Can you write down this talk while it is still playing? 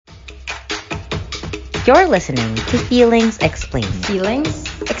You're listening to Feelings Explained. Feelings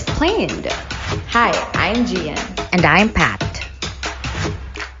Explained. Hi, I'm Gian. And I'm Pat.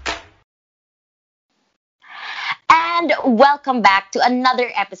 And welcome back to another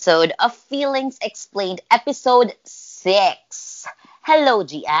episode of Feelings Explained, episode 6. Hello,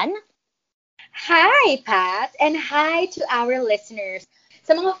 Gian. Hi, Pat, and hi to our listeners.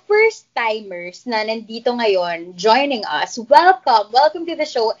 Sa mga first-timers na nandito ngayon, joining us, welcome to the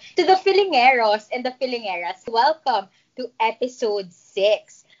show, to the Filingeros and the Filingeras. Welcome to episode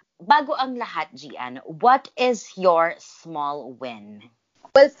 6. Bago ang lahat, Gian, what is your small win?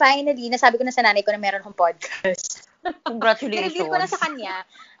 Well, finally, nasabi ko na sa nanay ko na meron akong podcast. Congratulations. Nireveal ko na sa kanya.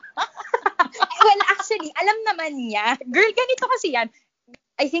 Well, actually, alam naman niya. Girl, ganito kasi yan.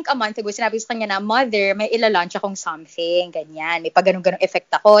 I think a month ago, sinabi ko sa kanya na, Mother, may ilalunch akong something, ganyan. May pag-ganong-ganong effect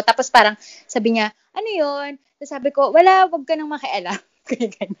ako. Tapos parang sabi niya, ano yun? Tapos sabi ko, wala, wag ka nang makialam.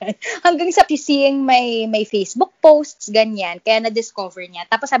 Ganyan. Hanggang sa seeing may Facebook posts, ganyan. Kaya na-discover niya.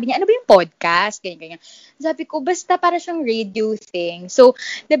 Tapos sabi niya, ano ba yung podcast? Ganyan. Sabi ko, basta para siyang radio thing. So,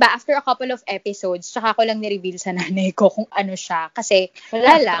 diba, after a couple of episodes, tsaka ko lang ni-reveal sa nanay ko kung ano siya. Kasi,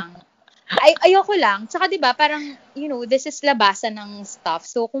 wala lang. Ayoko lang. Tsaka 'di ba, parang this is labasan ng stuff.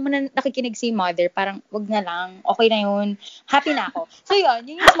 So kung nakikinig si Mother, parang wag na lang. Okay na 'yun. Happy na ako. So yun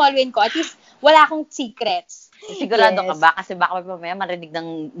yung small win ko. At least wala akong secrets. Sigurado ka ba? Kasi baka mamaya marinig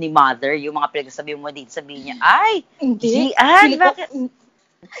ni Mother yung mga pinagsasabi mo dito. Sabihin niya, ay, Hindi. Gian, bakit?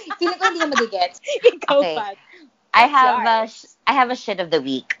 Feeling ko hindi niya magigets. Ikaw, Okay. Pat. I have a shit of the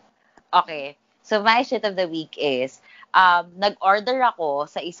week. Okay. So my shit of the week is nag-order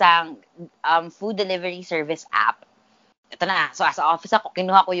ako sa isang food delivery service app. Ito na. So, sa office ako,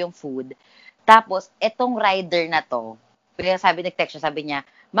 kinuha ko yung food. Tapos, etong rider na to, nag-text siya, sabi niya,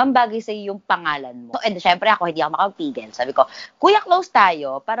 Ma'am, bagay sa yung pangalan mo. So, and syempre ako, hindi ako makapigil. Sabi ko, Kuya, close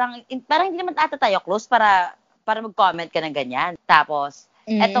tayo. Parang hindi naman ata tayo close para mag-comment ka ng ganyan. Tapos,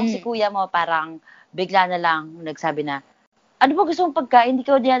 etong si kuya mo, parang bigla na lang nagsabi na, ano ba gusto mong pagkain? Hindi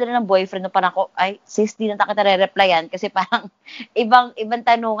ko dinadala ng boyfriend. No, parang ako, ay, sis, di na kita re-replyan. Kasi parang ibang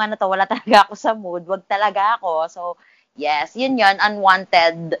tanungan na to. Wala talaga ako sa mood. Wag talaga ako. So, yes, yun.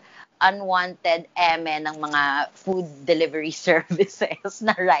 Unwanted eme ng mga food delivery services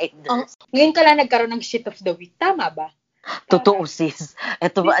na riders. Ngayon ka lang nagkaroon ng shit of the week. Tama ba? Totoo, sis.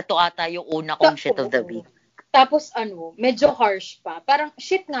 Ito ata yung una kong shit of the week. Tapos medyo harsh pa. Parang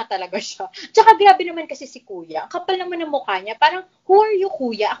shit nga talaga siya. Tsaka grabe naman kasi si kuya. Ang kapal naman ng mukha niya. Parang, who are you,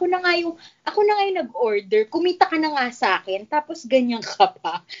 kuya? Ako na nga yung nag-order. Kumita ka na nga sa akin. Tapos ganyan ka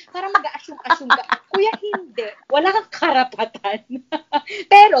pa. Parang mag-a-assume ka. Kuya, hindi. Wala kang karapatan.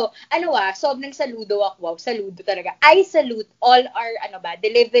 Pero, ng saludo ako. Wow, saludo talaga. I salute all our,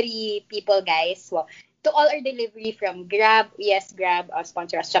 delivery people, guys. Wow. To all our delivery from Grab, yes, Grab,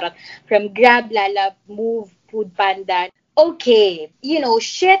 sponsor us, charot, from Grab, Lala, Move, Food Panda. Okay,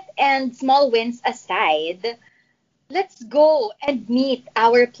 shit and small wins aside, let's go and meet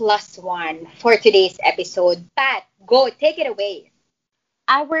our plus one for today's episode. Pat, go, take it away.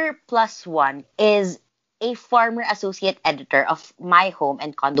 Our plus one is a former associate editor of My Home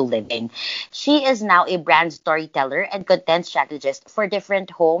and Condo Living. She is now a brand storyteller and content strategist for different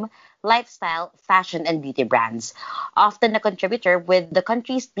home, lifestyle, fashion, and beauty brands. Often a contributor with the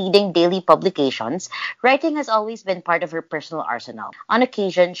country's leading daily publications, writing has always been part of her personal arsenal. On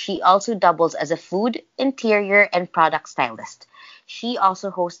occasion, she also doubles as a food, interior, and product stylist. She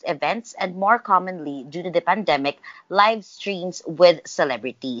also hosts events and, more commonly, due to the pandemic, live streams with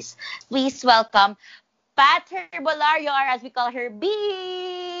celebrities. Please welcome Pat Herbolario, or as we call her,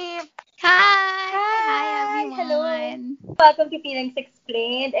 Beef! Hi, everyone. Hello. Welcome to Feelings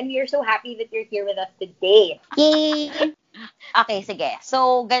Explained, and we are so happy that you're here with us today. Yay! Okay, sige.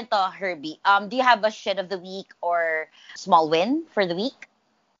 So, ganito, Herbie. Do you have a shit of the week or small win for the week?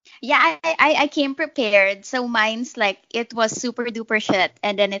 Yeah, I came prepared. So mine's like, it was super duper shit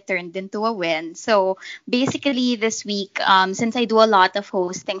and then it turned into a win. So basically this week, since I do a lot of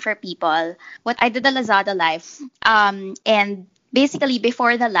hosting for people, I did a Lazada live. And basically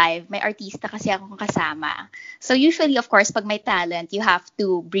before the live, may artista kasi akong kasama. So usually, of course, pag may talent, you have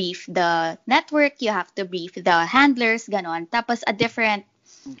to brief the network, you have to brief the handlers, ganon. Tapos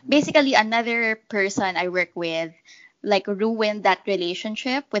basically another person I work with, like, ruined that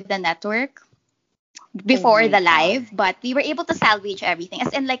relationship with the network before the live, but we were able to salvage everything,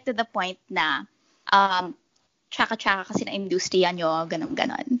 as in, like, to the point na tsaka-tsaka kasi na industriya nyo,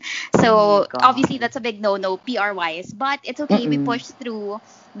 ganon. So obviously that's a big no PR wise, but it's okay. We pushed through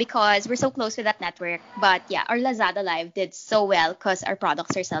because we're so close to that network. But yeah, our Lazada live did so well because our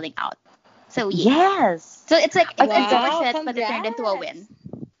products are selling out. So yeah. Yes. So it's like, it's Wow, super shit, but it turned into a win.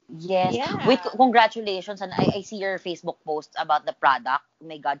 Yes. Yeah. Wait, congratulations. And I see your Facebook post about the product. Oh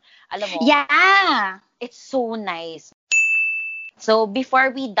my God. Alam mo, Yeah. it's so nice. So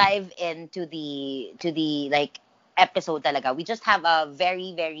before we dive into the like episode talaga, we just have a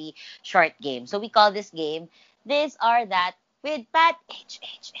very very short game. So we call this game This or That with Pat H.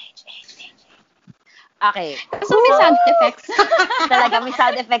 Okay. So may sound effects. Talaga may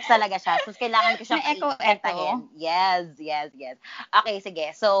sound effects talaga siya. So kailangan ko siyang May echo. kantahin. Yes. Okay,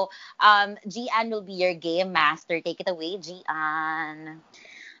 sige. So Gian will be your game master. Take it away, Gian.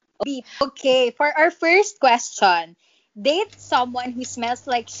 Okay, for our first question, date someone who smells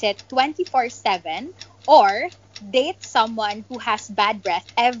like shit 24/7 or date someone who has bad breath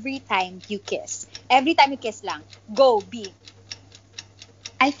every time you kiss. Every time you kiss lang. Go, B.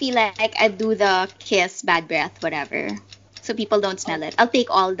 I feel like I do the kiss, bad breath, whatever. So people don't smell it. I'll take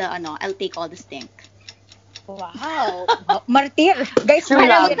all the stink. Wow. Martir. Guys, True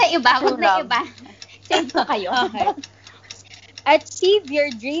Para love. wag na iba, True wag na love. iba. Save ko kayo. Okay. Achieve your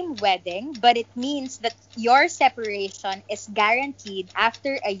dream wedding, but it means that your separation is guaranteed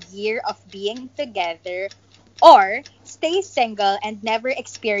after a year of being together, or stay single and never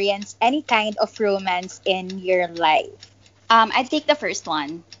experience any kind of romance in your life. I'd take the first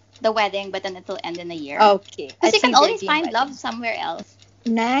one, the wedding, but then it'll end in a year. Okay. Because you Achieve can your always dream find wedding. love somewhere else.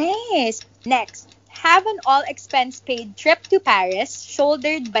 Nice. Next, have an all expense paid trip to Paris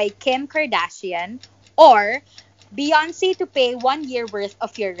shouldered by Kim Kardashian, or Beyonce to pay 1 year worth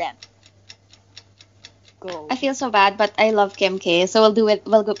of your rent. Go. I feel so bad, but I love Kim K, so we'll do it.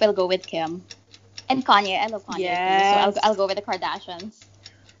 We'll go with Kim. And Kanye, I love Kanye too, so Yes. I'll go with the Kardashians.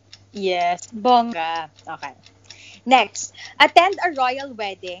 Yes. Bongga. Okay. Next, attend a royal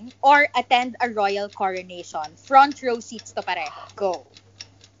wedding or attend a royal coronation. Front row seats to pareho. Go.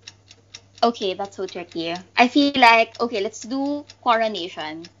 Okay, that's so tricky. I feel like let's do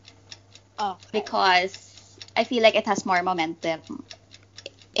coronation Okay. because I feel like it has more momentum,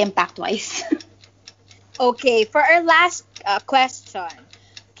 impact wise. Okay, for our last question.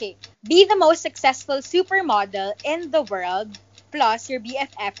 Okay, be the most successful supermodel in the world plus your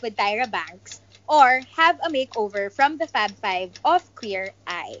BFF with Tyra Banks, or have a makeover from the Fab Five of Queer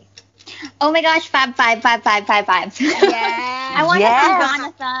Eye. Oh my gosh, Fab Five. Yeah. I want to Yes. see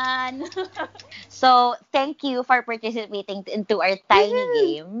Jonathan. So thank you for participating into our tiny Woohoo.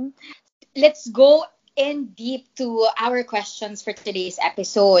 game. Let's go in deep to our questions for today's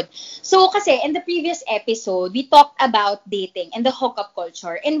episode. So, kasi in the previous episode, we talked about dating and the hookup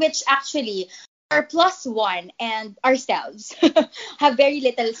culture, in which actually our plus one and ourselves have very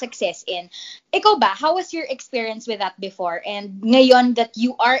little success in. Ikaw ba, how was your experience with that before? And ngayon that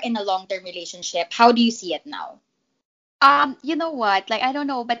you are in a long-term relationship, how do you see it now? You know what? Like, I don't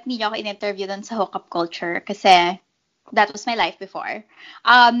know, but me ako in-interview dun sa hookup culture kasi that was my life before.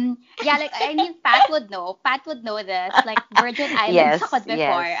 Yeah, like, I mean, Pat would know. Pat would know this. Like, Virgin Islands Yes, ako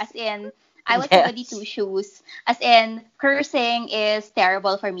before. yes. As in, I was a goody Yes. two-shoes. As in, cursing is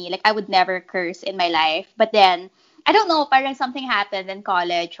terrible for me. Like, I would never curse in my life. But then, I don't know, parang something happened in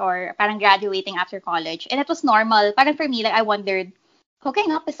college or parang graduating after college. And it was normal. Parang for me, like, I wondered,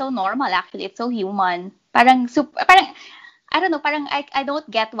 hooking up is so normal, actually. It's so human. Parang, I don't know, parang I don't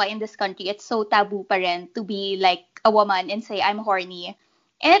get why in this country it's so taboo pa rin to be like a woman and say I'm horny.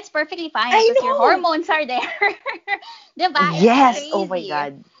 And it's perfectly fine I because your know. hormones are there. Diba? It's Yes. Oh my crazy.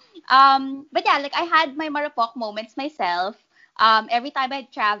 God. But yeah, like I had my marupok moments myself. Every time I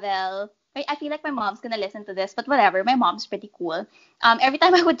travel, I feel like my mom's gonna listen to this, but whatever. My mom's pretty cool. Every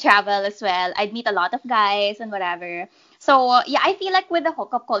time I would travel as well, I'd meet a lot of guys and whatever. So yeah, I feel like with the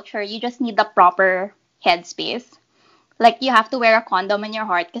hookup culture, you just need the proper headspace. Like you have to wear a condom in your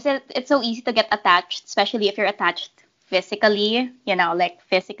heart because it's so easy to get attached, especially if you're attached physically, like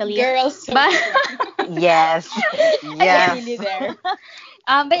physically. Girls. But Yes. I'm Yes. really there.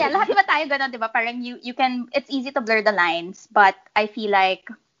 but yeah, lahat diba tayo ganun, diba? Parang you can, it's easy to blur the lines, but I feel like,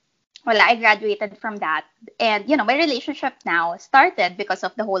 well, I graduated from that. And, my relationship now started because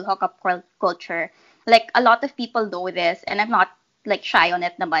of the whole hookup culture. Like, a lot of people know this, and I'm not, like, shy on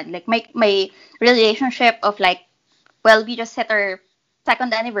it naman. Like, my relationship of, like, well, we just hit our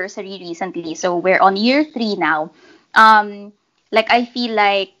second anniversary recently, so we're on year 3 now. Like, I feel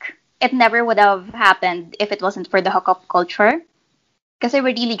like it never would have happened if it wasn't for the hookup culture. Because we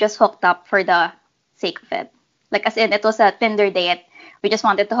really just hooked up for the sake of it. Like, as in, it was a Tinder date. We just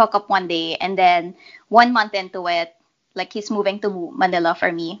wanted to hook up one day. And then, 1 month into it, like, he's moving to Manila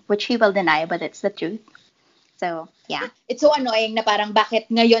for me, which he will deny, but it's the truth. So, yeah. It's so annoying na parang bakit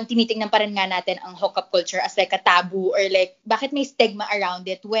ngayon tinitingnan pa rin nga natin ang hookup culture as like a taboo or like bakit may stigma around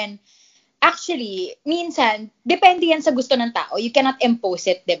it when Actually, minsan, depende yan sa gusto ng tao. You cannot impose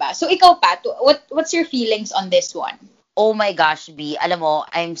it, di ba? So, ikaw, Pat, what's your feelings on this one? Oh my gosh, B, alam mo,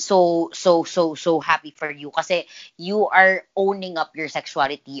 I'm so happy for you kasi you are owning up your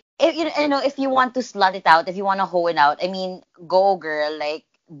sexuality. If you know, if you want to slut it out, if you want to hoe it out, I mean, go girl, like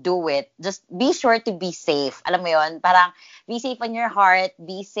do it. Just be sure to be safe. Alam mo 'yon, parang be safe on your heart,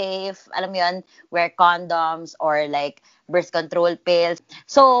 be safe. Alam mo 'yon, wear condoms or like birth control pills.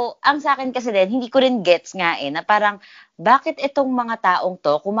 So, ang sa akin kasi din, hindi ko rin gets nga na parang bakit itong mga taong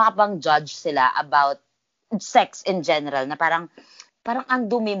to, kumapang judge sila about sex in general na parang ang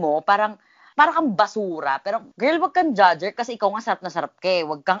dumi mo, parang kang basura. Pero girl, wag kang judger kasi ikaw nga sarap na sarap ka eh.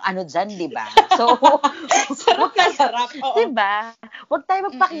 Wag kang ano dyan, di ba? So, Sarap na sarap. di ba? Wag tayo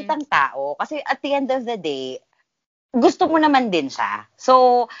magpakitang tao kasi at the end of the day, gusto mo naman din siya.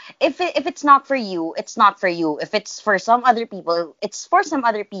 So, if it's not for you, it's not for you. If it's for some other people, it's for some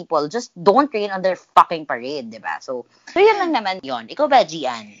other people. Just don't rain on their fucking parade, di ba? So yun lang naman yun. Ikaw ba,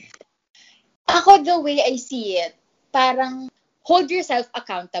 Gian? Ako, the way I see it, parang hold yourself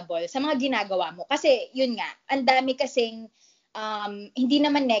accountable sa mga ginagawa mo. Kasi, yun nga, ang dami kasing, hindi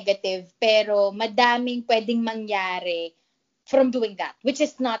naman negative, pero madaming pwedeng mangyari from doing that, which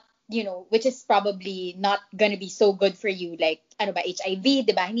is not, which is probably not gonna be so good for you. Like, HIV,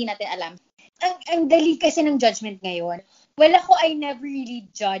 di ba? Hindi natin alam. Ang dali kasi ng judgment ngayon. Well, I never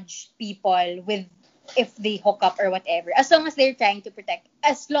really judge people with if they hook up or whatever, as long as they're trying to protect,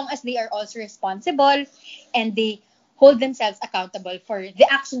 as long as they are also responsible and they hold themselves accountable for the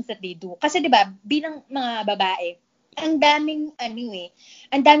actions that they do. Kasi 'di ba, bilang mga babae, ang daming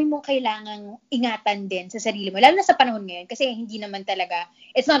mong kailangang ingatan din sa sarili mo, lalo na sa panahon ngayon kasi hindi naman talaga,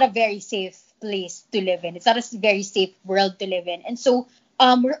 it's not a very safe place to live in. It's not a very safe world to live in. And so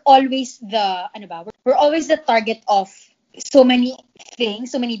we're always the target of so many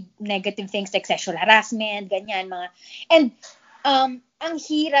things, so many negative things like sexual harassment, ganyan, mga. And ang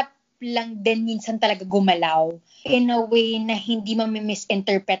hirap lang din minsan talaga gumalaw in a way na hindi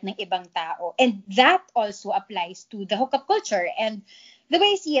ma-misinterpret ng ibang tao. And that also applies to the hookup culture. And the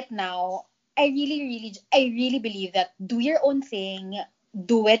way I see it now, I really believe that do your own thing,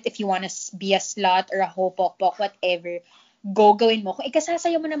 do it if you want to be a slut or a hoe, pok, whatever. Go, gawin mo. Kung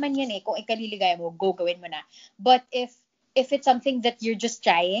ikasasaya mo naman yan kung ikaliligaya mo, go, gawin mo na. But if it's something that you're just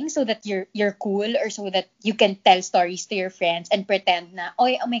trying so that you're cool or so that you can tell stories to your friends and pretend na,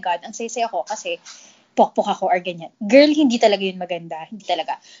 oh my God, ang saya-saya ko kasi pokpok ako or ganyan. Girl, hindi talaga yun maganda. Hindi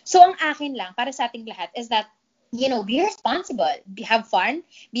talaga. So, ang akin lang, para sa ating lahat, is that, be responsible. Have fun,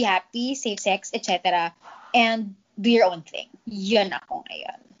 be happy, safe sex, etc. And do your own thing. Yun ako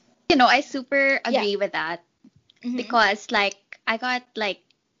ngayon. I super agree with that. Mm-hmm. Because, I got,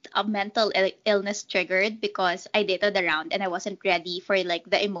 a mental illness triggered because I dated around and I wasn't ready for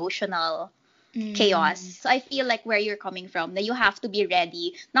the emotional chaos. So I feel like where you're coming from, that you have to be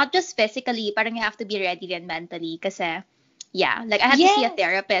ready, not just physically, parang you have to be ready then mentally. Kasi, yeah, I had to see a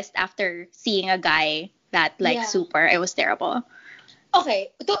therapist after seeing a guy that super, it was terrible.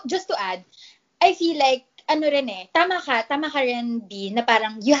 Okay, just to add, I feel like tama ka rin, B, na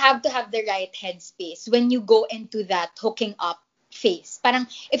parang you have to have the right headspace when you go into that hooking up phase. Parang,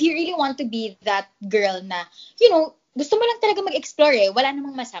 if you really want to be that girl na, gusto mo lang talaga mag-explore wala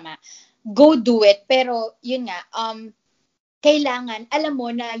namang masama. Go do it. Pero, yun nga, kailangan, alam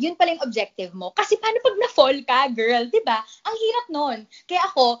mo na, yun pala yung objective mo. Kasi paano pag na-fall ka, girl? Diba? Ang hirap nun. Kaya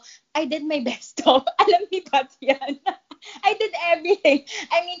ako, I did my best to. Alam ni Pat yan. I did everything.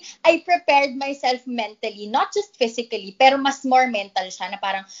 I mean, I prepared myself mentally, not just physically, pero mas more mental siya na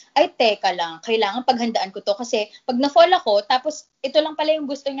parang, ay, teka lang, kailangan paghandaan ko to kasi pag na-fall ako, tapos ito lang pala yung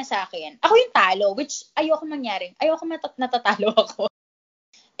gusto niya sa akin. Ako yung talo, which ayoko mangyari. Ayoko natatalo ako.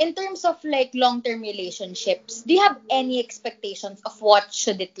 In terms of long-term relationships, do you have any expectations of what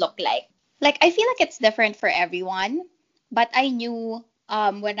should it look like? I feel like it's different for everyone, but I knew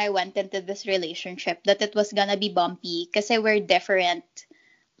when I went into this relationship that it was gonna be bumpy kasi we're different.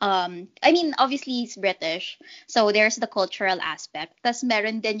 I mean, obviously he's British, so there's the cultural aspect. Tas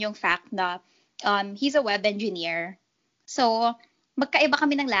meron din yung fact na he's a web engineer. So magkaiba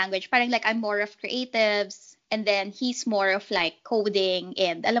kami ng language. Parang I'm more of creatives, and then he's more of coding,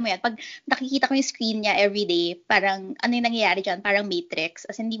 and alam mo yan, pag nakikita ko yung screen niya every day, parang ano yung nangyayari dyan, parang Matrix,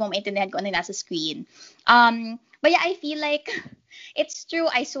 as hindi mo maintindihan kung ano yung nasa screen. But yeah, I feel like it's true.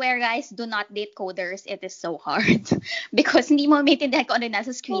 I swear, guys, do not date coders. It is so hard because hindi mo maintindihan kung ano yung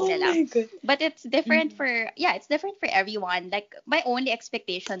nasa screen nila. But it's different it's different for everyone. My only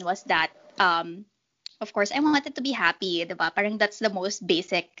expectation was that, of course, I wanted to be happy, diba? Parang that's the most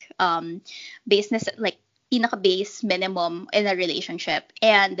basic business, pinaka-base minimum in a relationship.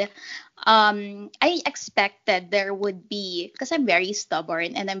 And I expected there would be, because I'm very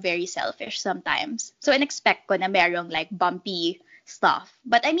stubborn and I'm very selfish sometimes. So, in-expect ko na merong like bumpy stuff.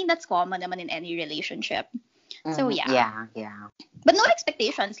 But I mean, that's common naman in any relationship. So, Mhm. yeah. Yeah. But no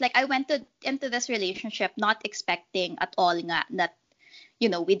expectations. Like, I went into this relationship not expecting at all nga that,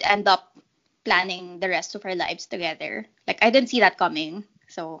 we'd end up planning the rest of our lives together. Like, I didn't see that coming.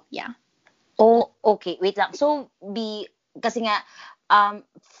 So, yeah. Oh, okay. Wait lang. So, kasi nga,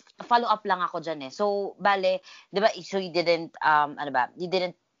 follow up lang ako dyan eh. So, bale, di ba, so you didn't, you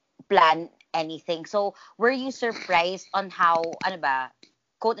didn't plan anything. So, were you surprised on how,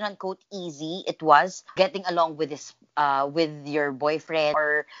 quote unquote easy it was getting along with with your boyfriend,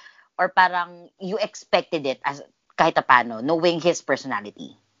 or parang you expected it as kahit paano, knowing his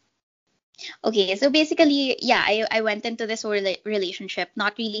personality? Okay, so basically, yeah, I went into this relationship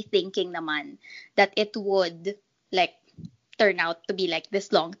not really thinking naman that it would like turn out to be like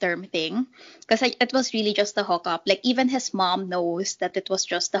this long-term thing, because it was really just a hookup. Like, even his mom knows that it was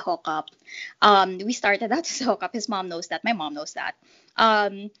just a hookup. We started out as a hookup. His mom knows that. My mom knows that.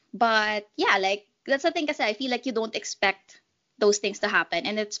 But yeah, like, that's the thing, kasi I feel like you don't expect those things to happen,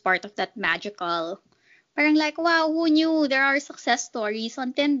 and it's part of that magical. Parang like, wow, who knew there are success stories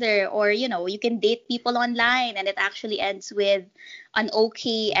on Tinder, or you can date people online and it actually ends with an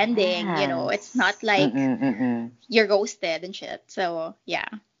okay ending. It's not Yes. like Mm-mm. you're ghosted and shit. So,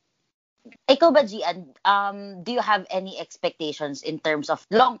 yeah. Ikaw ba, Gian, do you have any expectations in terms of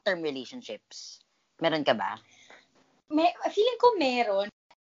long-term relationships? Meron ka ba? Feeling ko meron.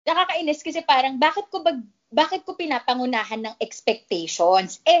 Nakakainis kasi parang bakit ko pinapangunahan ng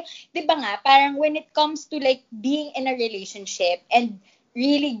expectations? 'Di ba nga, parang when it comes to like being in a relationship and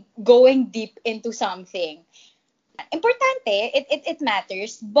really going deep into something, importante, it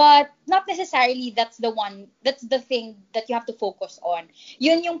matters, but not necessarily that's the thing that you have to focus on.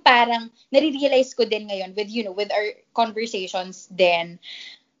 Yun yung parang nare-realize ko din ngayon with our conversations then.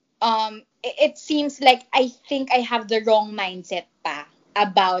 It seems like I think I have the wrong mindset pa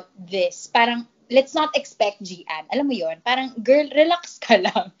about this. Parang, let's not expect Gian. Alam mo yon, parang, girl, relax ka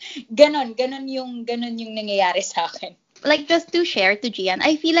lang. Ganon yung nangyayari sa akin. Like, just to share to Gian,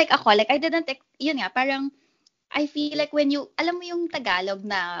 I feel like ako, like, I didn't, yun nga, parang, I feel like when you, alam mo yung Tagalog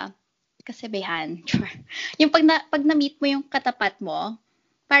na kasabihan, yung pag na-meet mo yung katapat mo,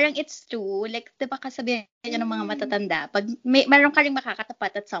 parang it's true. Like, di ba kasabihan niya ng mga matatanda, pag meron ka rin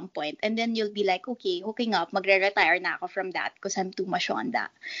makakatapat at some point, and then you'll be like, okay, hooking up, magre-retire na ako from that because I'm too much on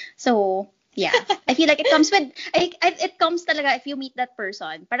that. So, yeah. I feel like it comes with, it comes talaga if you meet that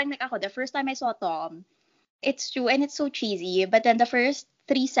person. Parang like ako, the first time I saw Tom, it's true and it's so cheesy, but then the first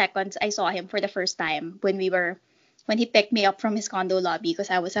 3 seconds I saw him for the first time when he picked me up from his condo lobby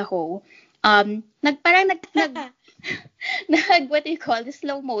because I was a hoe. Parang what do you call this,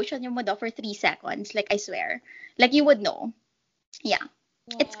 slow motion yung mundo for 3 seconds, like I swear, like you would know. Yeah,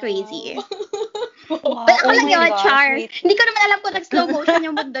 it's crazy. Wow. But ako Oh lang my yun, gosh, Char. wait. Hindi ko naman alam kung nag-slow motion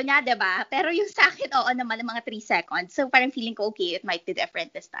yung mundo niya, diba? Pero yung sa akin, oo naman, mga 3 seconds. So parang feeling ko, okay, it might be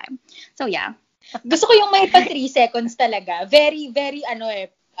different this time. So yeah. Gusto ko yung may pa 3 seconds talaga. Very, very,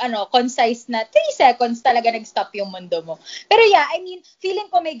 concise na 3 seconds talaga nag-stop yung mundo mo. Pero yeah, I mean, feeling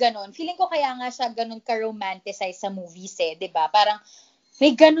ko may ganun. Feeling ko kaya nga siya ganun ka-romanticize sa movies di ba? Parang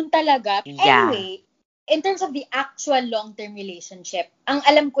may ganun talaga. Yeah. Anyway, in terms of the actual long-term relationship, ang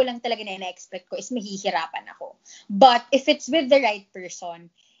alam ko lang talaga na ina-expect ko is mahihirapan ako. But if it's with the right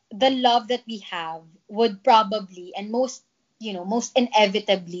person, the love that we have would probably and most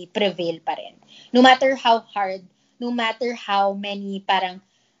inevitably prevail pa rin. No matter how hard, no matter how many parang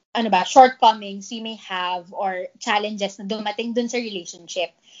shortcomings we may have or challenges na dumating dun sa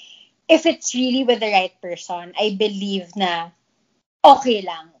relationship, if it's really with the right person, I believe na okay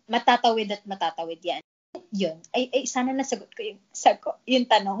lang. Matatawid at matatawid yan. Yun. Ay sana nasagot ko yung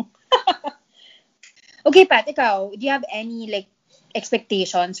tanong. Okay, Pat, ikaw, do you have any like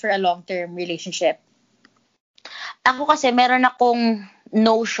expectations for a long-term relationship? Ako kasi meron akong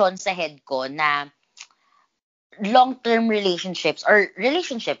notion sa head ko na long-term relationships or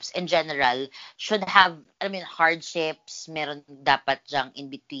relationships in general should have, hardships, meron dapat dyang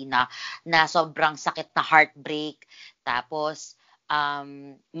in between na sobrang sakit na heartbreak, tapos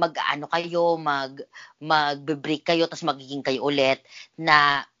mag-ano kayo, mag-break kayo, tapos magiging kayo ulit,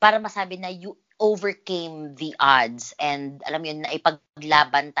 na para masabi na you overcame the odds and alam mo yun, na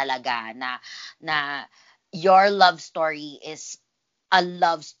ipaglaban talaga na your love story is a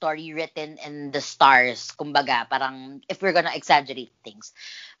love story written in the stars. Kumbaga, parang if we're gonna exaggerate things.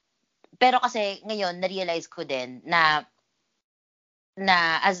 Pero kasi ngayon, na-realize ko din na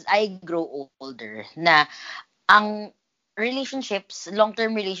na as I grow older, na ang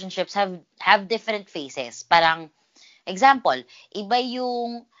long-term relationships have different phases. Parang, example, iba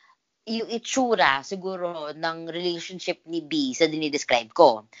yung itsura siguro ng relationship ni B sa dinidescribe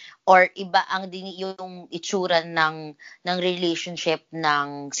ko. Or iba yung itsura ng relationship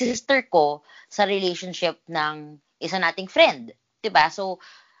ng sister ko sa relationship ng isa nating friend. 'Di ba? So,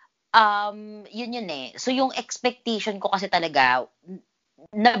 yun eh. So, yung expectation ko kasi talaga,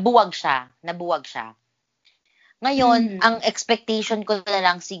 nabuwag siya. Ngayon, ang expectation ko na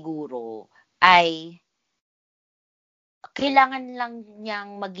lang siguro ay kailangan lang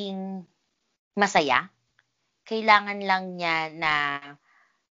niyang maging masaya. Kailangan lang niya na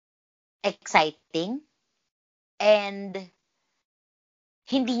exciting. And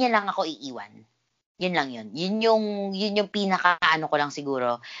hindi niya lang ako iiwan. Yun lang yun. Yun yung pinaka-ano ko lang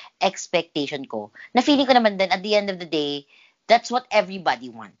siguro, expectation ko. Na feeling ko naman din, at the end of the day, that's what everybody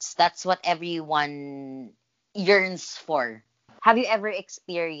wants. That's what everyone yearns for. Have you ever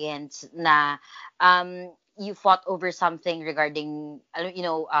experienced na you fought over something regarding,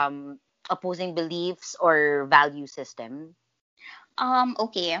 opposing beliefs or value system?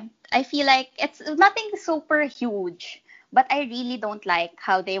 Okay. I feel like it's nothing super huge, but I really don't like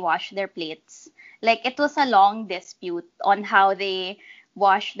how they wash their plates. Like, it was a long dispute on how they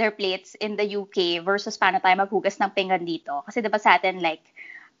wash their plates in the UK versus paano tayo maghugas ng pinggan dito. Kasi diba sa atin, like,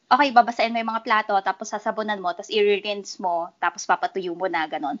 okay, babasain mo yung mga plato, tapos sasabunan mo, tapos i-rinse mo, tapos papatuyo mo na,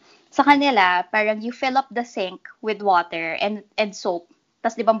 ganon. Sa kanila, parang you fill up the sink with water and soap.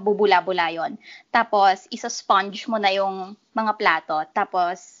 Tapos di ba bubula-bula yun. Tapos isa-sponge mo na yung mga plato.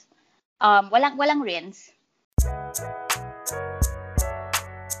 Tapos walang rinse.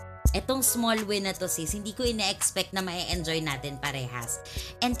 Etong small win na to, sis, hindi ko ina-expect na ma-enjoy natin parehas.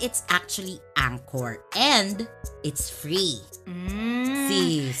 And it's actually Anchor. And it's free.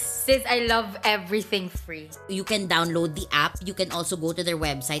 Sis, I love everything free. You can download the app. You can also go to their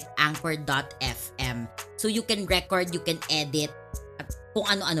website, anchor.fm. So you can record, you can edit, kung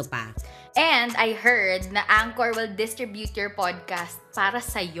ano-ano pa. And I heard na Anchor will distribute your podcast para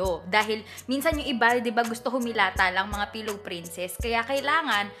sa'yo. Dahil minsan yung iba, di ba, gusto humilata lang mga pillow princess. Kaya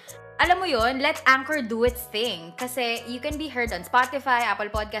kailangan, alam mo yun, let Anchor do its thing. Kasi you can be heard on Spotify,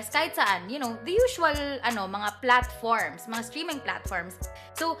 Apple Podcasts, kahit saan. You know, the usual, mga platforms, mga streaming platforms.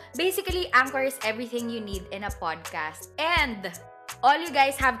 So, basically, Anchor is everything you need in a podcast. And all you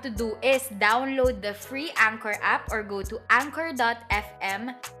guys have to do is download the free Anchor app or go to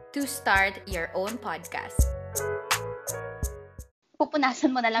anchor.fm to start your own podcast.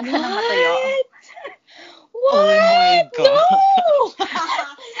 Pupunasan mo na lang siya ng matuyo. What? Oh my God.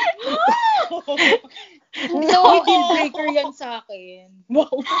 No! No! Deal breaker yan sa akin. Wow.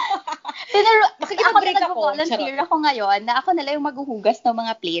 Makikipag-break ako. Volunteer ako ngayon na ako nalang yung maghuhugas ng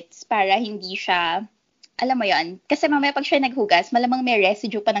mga plates para hindi siya, alam mo yan, kasi mamaya pag siya naghugas, malamang may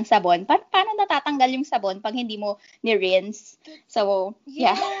residue pa ng sabon. Paano natatanggal yung sabon pag hindi mo ni-rinse? So,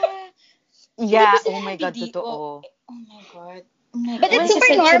 yeah. Yeah, oh my God, totoo. Oh my God. But it's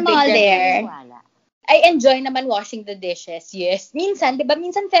super normal there. I enjoy naman washing the dishes, yes. Minsan, di ba?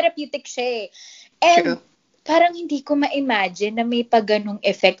 Minsan therapeutic siya eh. And true. Parang hindi ko ma-imagine na may paganong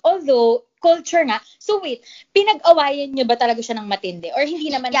effect. Although, culture nga. So wait, pinag-awayan niyo ba talaga siya ng matindi? Or hindi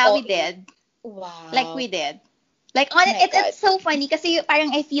naman Yeah, we did. Wow. Like we did. Like on it's so funny kasi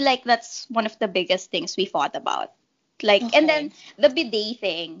parang I feel like that's one of the biggest things we fought about. Like okay. And then the bidet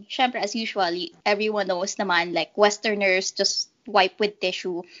thing. Syempre as usual, everyone knows naman like Westerners just wipe with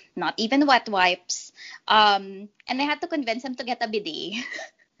tissue, not even wet wipes. And I had to convince him to get a bidet.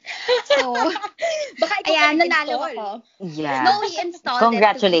 So, baka ayan, nanalo ako. Yeah. No, he installed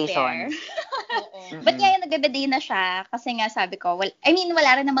Congratulations. it, to be fair. But ngayon, nagbe-bidet na siya kasi nga sabi ko, wala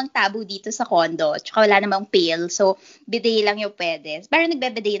rin namang tabu dito sa condo, tsaka wala namang pail, so bidet lang yung pwede. Pero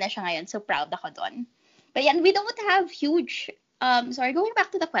nagbe-bidet na siya ngayon, so proud ako doon. But yan, we don't have huge, going back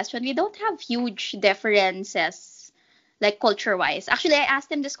to the question, we don't have huge differences like culture-wise. Actually, I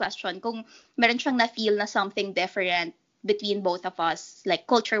asked him this question, kung meron siyang na-feel na something different between both of us, like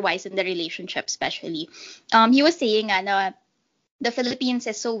culture-wise in the relationship especially. He was saying na the Philippines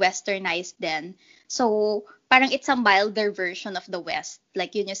is so westernized then. So, parang it's a milder version of the West.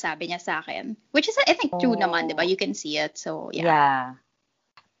 Like, yun yung sabi niya sa akin. Which is, I think, true naman, di ba? You can see it. So, yeah. Yeah.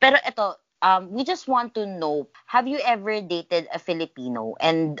 Pero ito, we just want to know, have you ever dated a Filipino?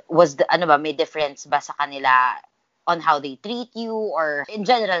 And may difference ba sa kanila on how they treat you? Or in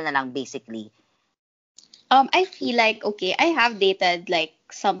general na lang, basically? I feel like, okay, I have dated like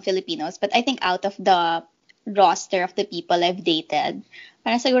some Filipinos, but I think out of the roster of the people I've dated,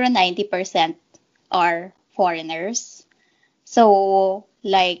 parang siguro 90% are foreigners. So,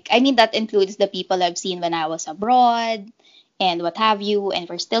 like, I mean, that includes the people I've seen when I was abroad and what have you, and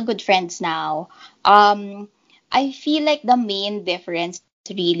we're still good friends now. I feel like the main difference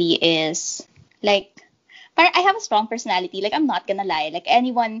really is like, I have a strong personality. Like, I'm not gonna lie. Like,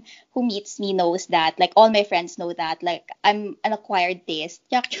 anyone who meets me knows that. Like, all my friends know that. Like, I'm an acquired taste.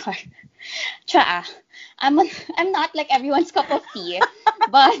 Yak, char. Cha. I'm not like everyone's cup of tea.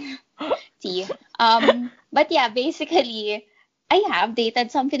 But, tea. But yeah, basically, I have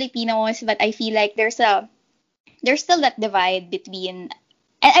dated some Filipinos, but I feel like there's still that divide between,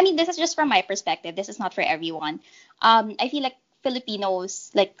 and I mean, this is just from my perspective. This is not for everyone. I feel like Filipinos,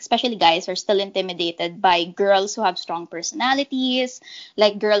 like especially guys, are still intimidated by girls who have strong personalities,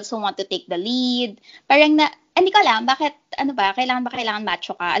 like girls who want to take the lead. Parang hindi ko alam, bakit, ano ba, kailangan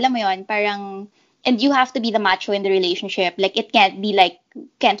macho ka? Alam mo yon, parang, and you have to be the macho in the relationship. Like, it can't be like,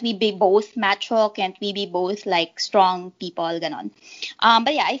 can't we be both macho? Can't we be both like strong people? Ganon.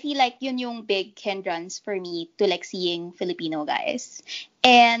 But yeah, I feel like yun yung big hindrance for me to like seeing Filipino guys.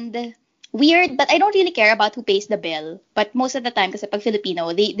 And weird, but I don't really care about who pays the bill. But most of the time, kasi pag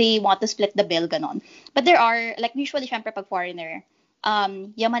Filipino, they want to split the bill, ganon. But there are, like, usually, syempre, pag foreigner,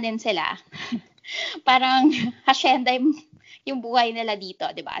 yamanin sila. Parang, hasyenda yung buhay nila dito,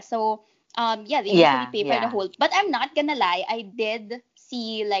 di ba? So, yeah, they usually pay for the whole. But I'm not gonna lie, I did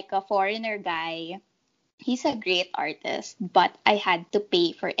see, like, a foreigner guy. He's a great artist, but I had to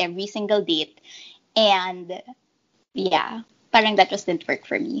pay for every single date. And, yeah, parang that just didn't work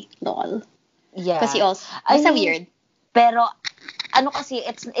for me. Lol. Yeah. Kasi also, it's weird. Pero, ano kasi,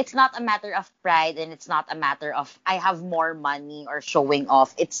 it's not a matter of pride, and it's not a matter of I have more money or showing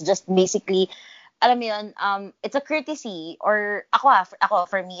off. It's just basically, alam mo yun, it's a courtesy, or ako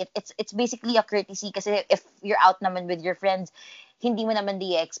for me, it's basically a courtesy, kasi if you're out naman with your friends, hindi mo naman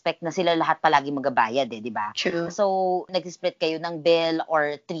di-expect na sila lahat palagi magabayad di ba? True. So, nag-split kayo ng bill,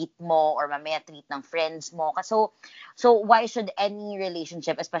 or treat mo, or mamaya treat ng friends mo. So why should any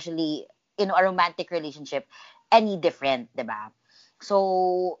relationship, especially in a romantic relationship, any different, di ba?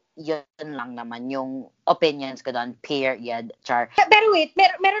 So, yun lang naman yung opinions ko doon. Period. Char. Pero wait,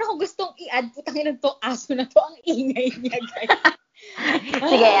 meron akong gustong i-add. Putangin ng to aso na to. Ang ingay niya, guys.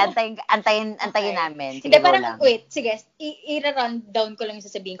 Sige, antayin namin. Sige, hindi, parang, lang. Wait, sige, i-run down ko lang yung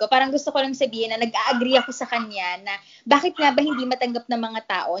sasabihin ko. Parang gusto ko lang sabihin na nag-agree ako sa kanya na bakit nga ba hindi matanggap ng mga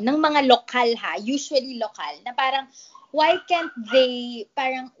tao, ng mga lokal usually lokal, na parang, why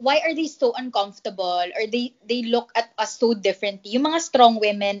are they so uncomfortable, or they look at us so differently? Yung mga strong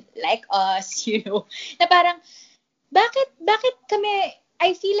women like us, na parang, bakit kami,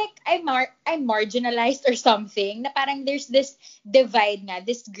 I feel like I'm marginalized or something, na parang there's this divide nga,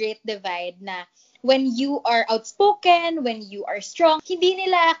 this great divide na when you are outspoken, when you are strong, hindi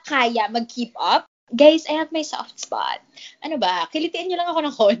nila kaya mag-keep up. Guys, I have my soft spot. Ano ba? Kilitiin nyo lang ako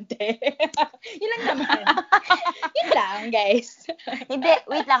ng konti. Yun lang naman. Yun lang, guys. Hindi,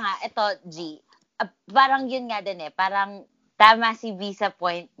 wait lang Ito, G. Parang yun nga din Parang tama si V sa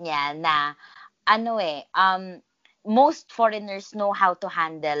point niya na, most foreigners know how to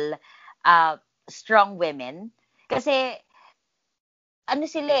handle strong women. Kasi,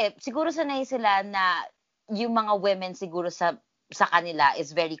 siguro sanay sila na yung mga women siguro sa kanila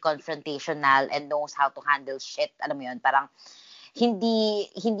is very confrontational and knows how to handle shit. Alam mo yun, parang hindi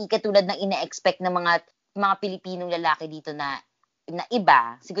katulad ng ina-expect ng mga Pilipinong lalaki dito na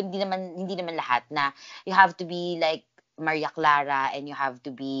iba. Siguro hindi naman lahat, na you have to be like Maria Clara, and you have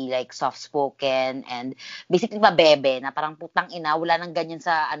to be like soft-spoken and basically mabebe, na parang putang ina, wala nang ganyan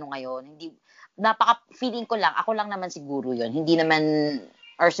sa ngayon. Hindi, feeling ko lang, ako lang naman siguro yun. Hindi naman,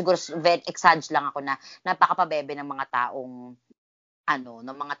 or siguro very exage lang ako na napakapabebe ng mga taong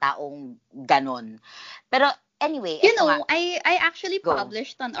ganon. Pero anyway, I actually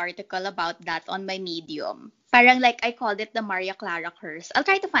published an article about that on my Medium. Parang like I called it the Maria Clara curse. I'll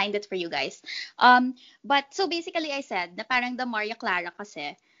try to find it for you guys. But so basically I said na parang the Maria Clara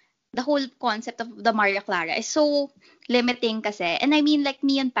kasi, the whole concept of the Maria Clara is so limiting kasi. And I mean, like,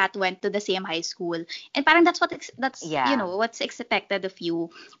 me and Pat went to the same high school. And parang that's what's expected of you.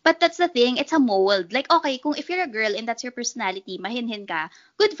 But that's the thing, it's a mold. Like, okay, if you're a girl and that's your personality, mahinhin ka,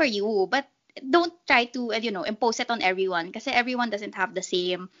 good for you. But don't try to, impose it on everyone. Kasi everyone doesn't have the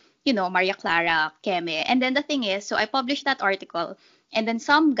same, Maria Clara, Keme. And then the thing is, so I published that article. And then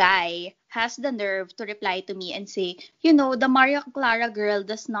some guy has the nerve to reply to me and say, the Maria Clara girl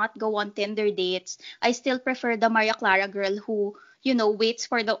does not go on Tinder dates. I still prefer the Maria Clara girl who, waits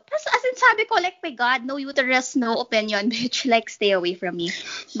for the... As in, sabi ko, like, my God, no uterus, no opinion, bitch. Like, stay away from me.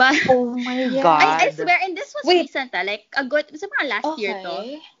 But, oh my God. I swear, and this was recent, like, a good... Sa mga last year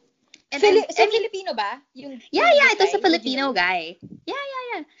to. And So Filipino ba? Yung it was a guy, Filipino originally? guy.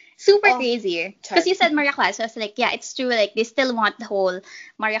 Yeah. Super Oh, crazy. char. Because you said Maria Clara, so I was like, yeah, it's true. Like, they still want the whole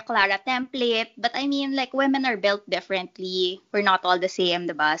Maria Clara template. But I mean, like, women are built differently. We're not all the same,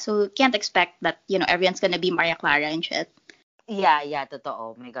 diba? So, can't expect that, everyone's gonna be Maria Clara and shit. Yeah, totoo.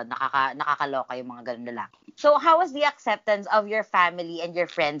 Oh my God, nakakaloka yung mga ganun lalaki. So, how was the acceptance of your family and your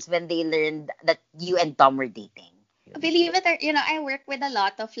friends when they learned that you and Tom were dating? Believe it or, I work with a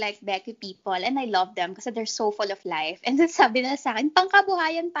lot of like Becky people and I love them kasi they're so full of life. And then sabi nila sa akin,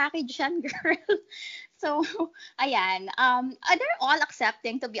 pangkabuhayan package yan, girl. So, ayan. They're all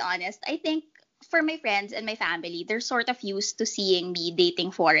accepting, to be honest. I think for my friends and my family, they're sort of used to seeing me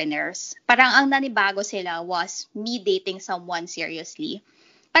dating foreigners. Parang ang nanibago sila was me dating someone seriously.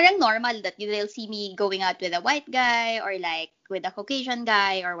 Parang normal that they'll see me going out with a white guy or like with a Caucasian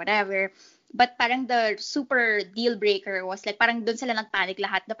guy or whatever. But parang the super deal breaker was like parang dun sila nagpanic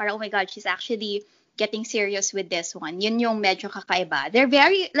lahat na parang, oh my God, she's actually getting serious with this one. Yun yung medyo kakaiba. They're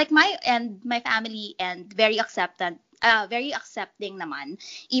very, like my family and very accepting naman.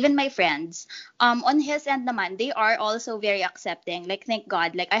 Even my friends. On his end naman, they are also very accepting. Like, thank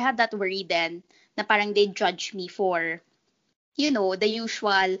God. Like, I had that worry then na parang they judge me for the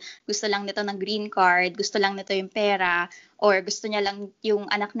usual, gusto lang nito ng green card, gusto lang nito yung pera, or gusto niya lang yung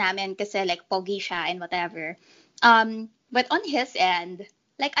anak namin kasi like pogi siya and whatever. But on his end,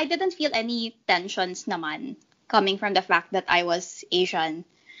 like I didn't feel any tensions naman coming from the fact that I was Asian.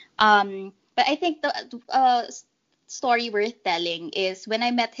 But I think the story worth telling is when I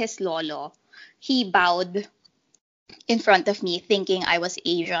met his lolo, he bowed in front of me thinking I was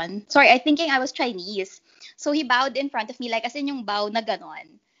Asian. Sorry, I thinking I was Chinese. So he bowed in front of me like as in yung bow na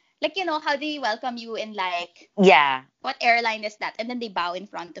ganon. Like, how they welcome you in like, Yeah. what airline is that? And then they bow in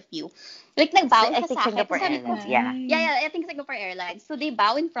front of you. Like, nag-bow I siya think sa akin. Singapore Sabi ko, Airlines, yeah. Yeah, I think Singapore Airlines. So they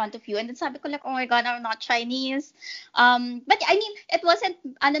bow in front of you. And then sabi ko like, oh my God, I'm not Chinese. But I mean, it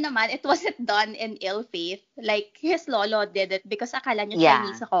wasn't done in ill faith. Like, his lolo did it because akala niya Yeah.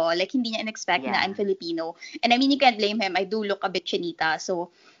 Chinese ako. Like, hindi niya in-expect na Yeah. I'm Filipino. And I mean, you can't blame him. I do look a bit chinita. So,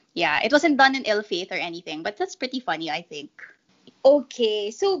 yeah, it wasn't done in ill faith or anything. But that's pretty funny, I think.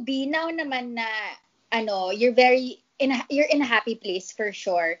 Okay, so B, now naman na you're in a happy place for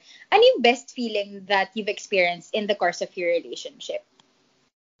sure. Ano yung best feeling that you've experienced in the course of your relationship?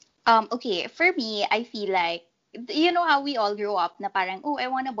 Okay, for me, I feel like you know how we all grow up na parang, oh, I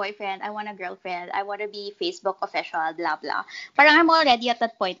want a boyfriend, I want a girlfriend, I want to be Facebook official, blah, blah. Parang I'm already at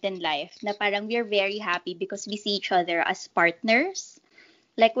that point in life na parang we're very happy because we see each other as partners.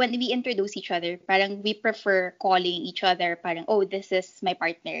 Like, when we introduce each other, parang we prefer calling each other parang, oh, this is my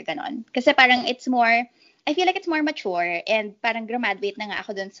partner, ganon. Kasi parang I feel like it's more mature and parang graduate na nga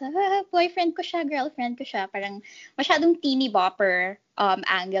ako dun sa boyfriend ko siya, girlfriend ko siya. Parang masyadong teeny bopper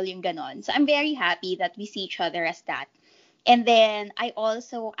angle yung ganon. So I'm very happy that we see each other as that. And then I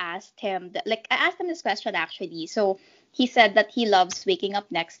also asked him, I asked him this question actually. So he said that he loves waking up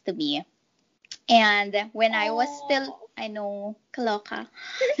next to me. And when I was still, I know, kaloka.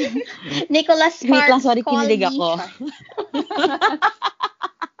 Nicholas Sparks sorry, called kinilig me ako.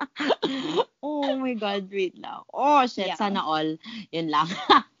 Oh my God, wait lang. Oh, shit, Yeah. sana all. Yun lang.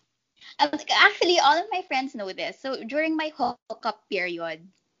 Actually, all of my friends know this. So, during my hookup period,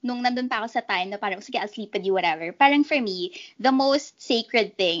 nung nandun pa ako sa time na parang, sige, I'll sleep with you, whatever. Parang for me, the most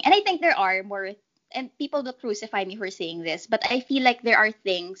sacred thing, and I think there are more, and people will crucify me for saying this, but I feel like there are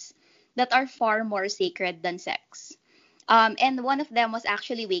things that are far more sacred than sex. And one of them was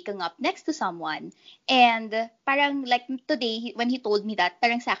actually waking up next to someone. And parang like today, when he told me that,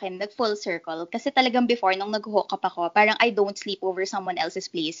 parang sa akin, nag-full circle. Kasi talagang before, nung nag-hook up ako, parang I don't sleep over someone else's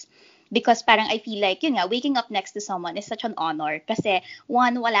place. Because parang I feel like, yun nga, waking up next to someone is such an honor. Kasi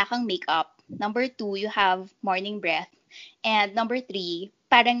one, wala kang makeup. Number two, you have morning breath. And number three,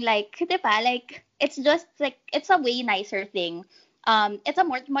 parang like, diba, like, it's just like, it's a way nicer thing. It's a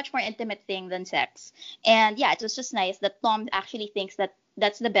much more intimate thing than sex. And yeah, it was just nice that Tom actually thinks that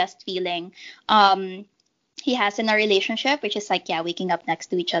that's the best feeling he has in a relationship, which is like, yeah, waking up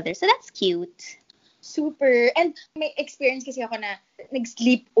next to each other. So that's cute. Super. And may experience kasi ako na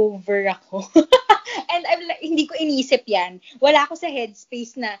nag-sleep over ako. And I'm like, hindi ko inisip yan. Wala ako sa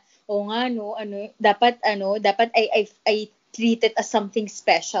headspace na, dapat I treat it as something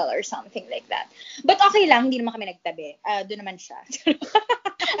special or something like that. But okay lang, hindi naman kami nagtabi. Doon naman siya.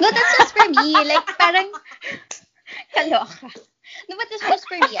 No, that's just for me. Like, parang, kaloka. No, but that's just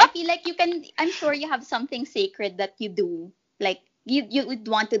for me. I feel like I'm sure you have something sacred that you do. Like, you would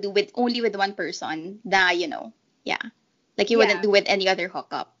want to do only with one person. Yeah. Like, you wouldn't do with any other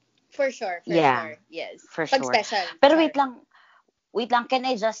hookup. For sure. Yeah. Yes. For Pag sure. special. Pero Sorry. wait lang. Wait lang, can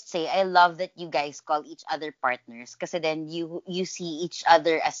I just say, I love that you guys call each other partners kasi then you see each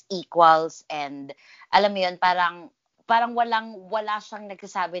other as equals and alam mo yun, parang wala siyang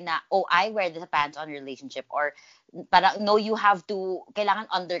nagsasabi na, oh, I wear the pants on relationship or parang, no, you have to,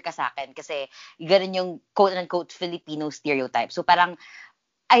 kailangan under ka sa akin kasi ganun yung quote-unquote Filipino stereotype. So parang,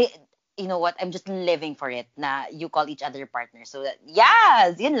 you know what, I'm just living for it na you call each other partners. So,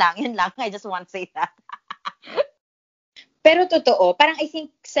 yes, yun lang. I just want to say that. Pero totoo, parang I think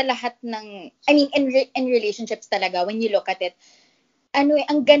sa lahat ng, I mean, in relationships talaga, when you look at it,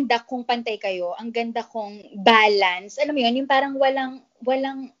 ang ganda kung pantay kayo, ang ganda kung balance. Alam mo yun, yung parang walang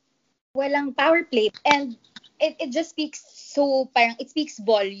power play. And it just speaks parang it speaks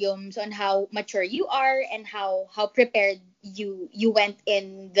volumes on how mature you are and how prepared you went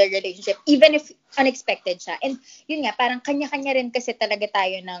in the relationship, even if unexpected siya. And yun nga, parang kanya-kanya rin kasi talaga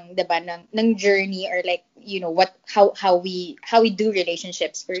tayo ng, diba, ng journey or like, you know, how we do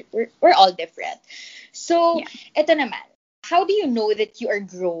relationships. We're all different. So, Eto naman. How do you know that you are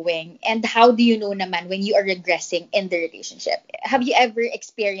growing and how do you know naman when you are regressing in the relationship? Have you ever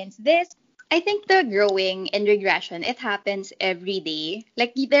experienced this? I think the growing and regression, it happens every day.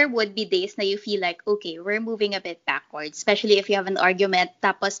 Like, there would be days na you feel like, okay, we're moving a bit backwards, especially if you have an argument.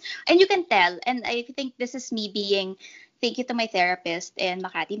 Tapos, and you can tell. And I think this is me being, thank you to my therapist in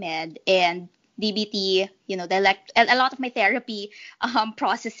Makati Med and DBT, you know, a lot of my therapy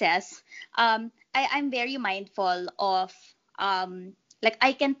processes. I'm very mindful of, like,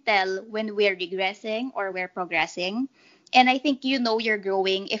 I can tell when we're regressing or we're progressing. And I think you know you're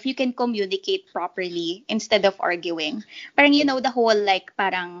growing if you can communicate properly instead of arguing. Parang you know the whole like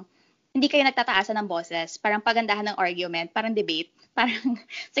parang hindi kayo nagtataasan ng boses. Parang pagandahan ng argument, parang debate. Parang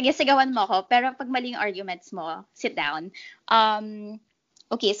sige sigawan mo ako, pero pag maling arguments mo, sit down.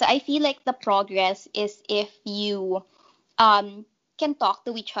 Okay, so I feel like the progress is if you can talk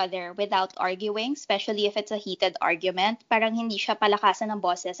to each other without arguing, especially if it's a heated argument. Parang hindi siya palakasan ng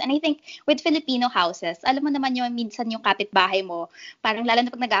boses. And I think with Filipino houses, alam mo naman yung minsan yung kapitbahay mo, parang lalo na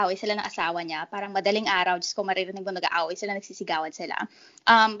pag nag-aaway sila ng asawa niya, parang madaling araw, just kung maririnig mo nag-aaway sila, nagsisigawan sila.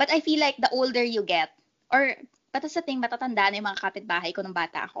 But I feel like the older you get, or basta sa ting matatanda na yung mga kapitbahay ko nung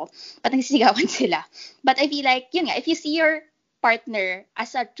bata ako, ba't nagsisigawan sila? But I feel like, yun nga, if you see your partner,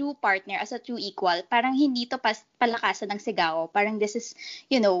 as a true equal, parang hindi to palakasan ng sigaw. Parang this is,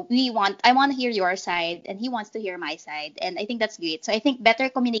 you know, I want to hear your side and he wants to hear my side. And I think that's great. So I think better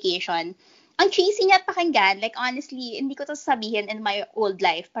communication. Ang cheesy niya at pakinggan, like honestly, hindi ko to sabihin in my old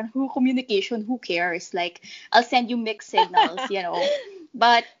life. Parang communication, who cares? Like, I'll send you mixed signals, you know.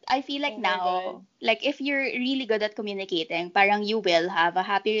 But I feel like now, like if you're really good at communicating, parang you will have a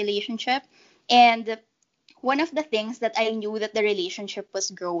happy relationship. And one of the things that I knew that the relationship was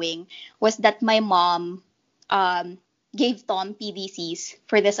growing was that my mom gave Tom PDCs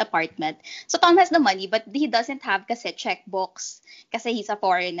for this apartment. So Tom has the money, but he doesn't have kasi checkbooks kasi he's a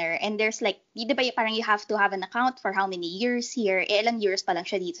foreigner. And there's like, di ba parang you have to have an account for how many years here, ilang years pa lang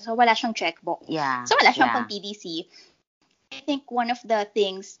siya dito. So wala siyang checkbook. Yeah. So wala siyang pang PDC. I think one of the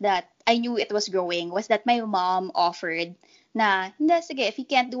things that I knew it was growing was that my mom offered na, hindi, sige, if you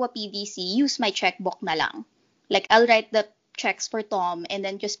can't do a PDC, use my checkbook na lang. Like, I'll write the checks for Tom and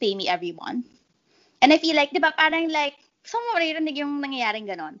then just pay me every month. And I feel like, di ba, parang like, saan mo maririnig yung nangyayaring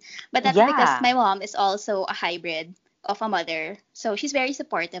ganon? But that's because my mom is also a hybrid of a mother. So she's very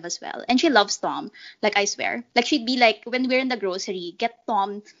supportive as well. And she loves Tom. Like, I swear. Like, she'd be like, when we're in the grocery, get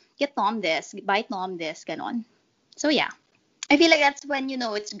Tom this, buy Tom this, ganon. So yeah. I feel like that's when you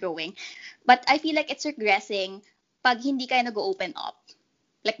know it's growing. But I feel like it's regressing pag hindi kayo nag-open up.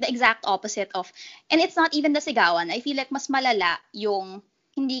 Like the exact opposite of, and it's not even the sigawan. I feel like mas malala yung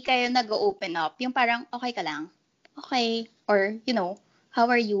hindi kayo nag-open up. Yung parang, okay ka lang. Okay. Or, you know,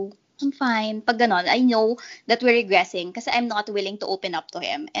 how are you? I'm fine. Pag ganon, I know that we're regressing kasi I'm not willing to open up to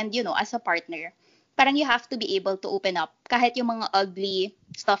him. And, you know, as a partner, parang you have to be able to open up. Kahit yung mga ugly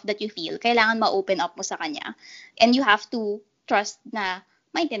stuff that you feel, kailangan ma-open up mo sa kanya. And you have to trust na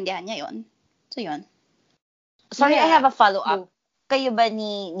maintindihan niya yon. So, yun. Sorry, I have a follow-up. Kayo ba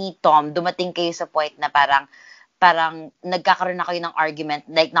ni Tom, dumating kayo sa point na parang nagkakaroon na kayo ng argument,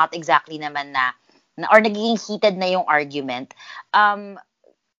 like not exactly naman na or nagiging heated na yung argument,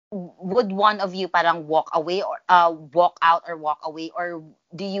 would one of you parang walk away or walk out or walk away, or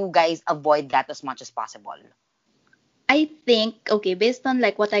do you guys avoid that as much as possible? I think, okay, based on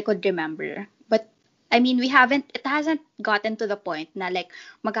like what I could remember, but I mean, it hasn't gotten to the point na like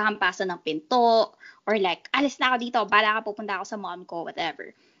magkakampasan ng pinto or like, alis na ako dito, bala ka, pupunta ako sa mom ko,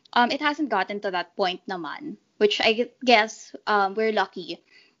 whatever. It hasn't gotten to that point naman, which I guess we're lucky.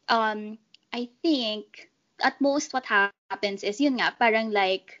 I think, at most what happens is, yun nga, parang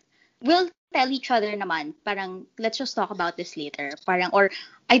like, we'll tell each other naman, parang, let's just talk about this later. Parang, or,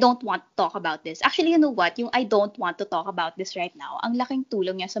 I don't want to talk about this. Actually, you know what? Yung I don't want to talk about this right now, ang laking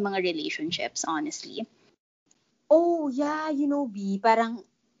tulong niya sa mga relationships, honestly. Oh, yeah, B, parang,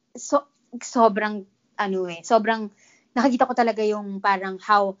 sobrang, sobrang, nakikita ko talaga yung parang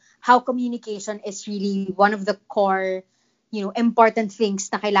how communication is really one of the core, important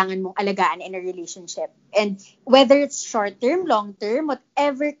things na kailangan mong alagaan in a relationship. And whether it's short-term, long-term,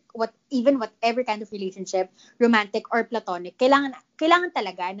 whatever kind of relationship, romantic or platonic, kailangan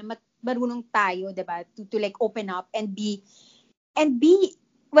talaga na marunong tayo, diba, to like open up and be,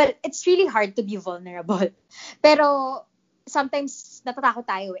 well, it's really hard to be vulnerable. Pero sometimes natatakot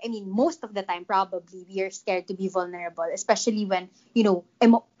tayo. I mean, most of the time probably we are scared to be vulnerable, especially when,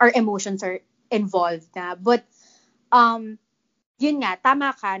 our emotions are involved na. But yun nga,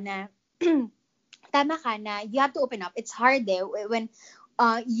 tama ka na you have to open up. It's hard when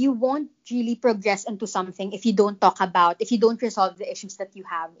you won't really progress into something if you don't resolve the issues that you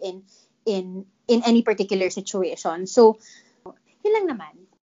have in any particular situation. So, yun lang naman.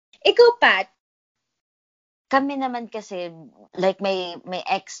 Ikaw, Pat? Kami naman kasi, like my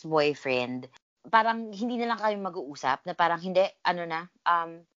ex-boyfriend, parang hindi na lang kami mag-uusap, na parang hindi,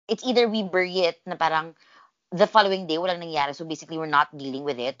 it's either we bury it, na parang the following day, walang nangyari. So basically, we're not dealing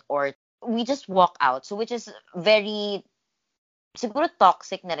with it, or we just walk out. So which is very, siguro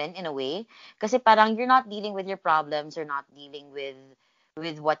toxic na rin in a way. Kasi parang you're not dealing with your problems, you're not dealing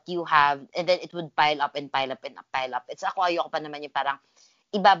with what you have, and then it would pile up and pile up and pile up. It's ako, ayoko pa naman yung parang,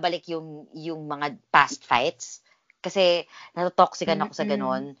 ibabalik yung mga past fights. Kasi natotoxican ako sa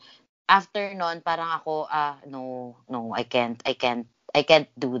ganon. After nun, parang ako, no, I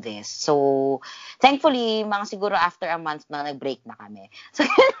can't do this. So, thankfully, mga siguro after a month na nag-break na kami. So,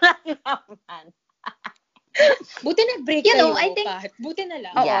 yun lang naman. Buti nag-break kayo, I think, Pat. Buti na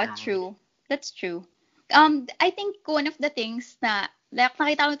lang. Oo, true. That's true. I think one of the things na, like,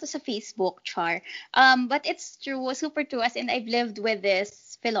 nakita ko ito sa Facebook, Char. But it's true, super true, as in I've lived with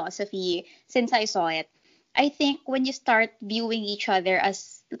this philosophy since I saw it. I think when you start viewing each other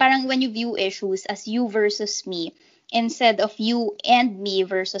as, parang when you view issues as you versus me, instead of you and me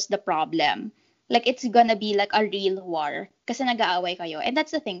versus the problem, like it's gonna be like a real war. Kasi nag-aaway kayo. And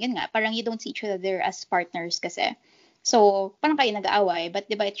that's the thing, yun nga, parang you don't see each other as partners kasi. So, parang kayo nag-aaway, but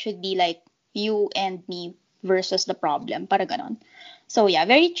diba it should be like you and me versus the problem, para ganon. So yeah,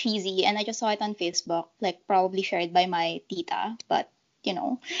 very cheesy, and I just saw it on Facebook, like probably shared by my tita, but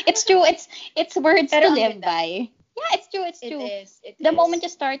it's true. It's words Pero to live by. Yeah, it's true. It's true. The moment you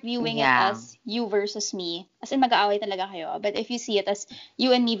start viewing it as you versus me, as in mag-aaway talaga kayo. But if you see it as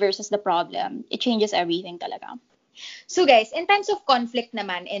you and me versus the problem, it changes everything talaga. So guys, in times of conflict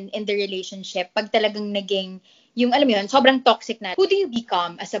naman in the relationship, pag talagang naging yung alam mo yun, sobrang toxic na, who do you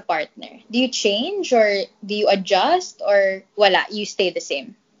become as a partner? Do you change or do you adjust or wala, you stay the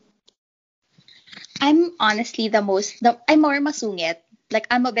same? I'm honestly I'm more masungit. Like,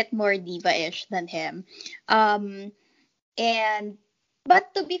 I'm a bit more diva-ish than him. But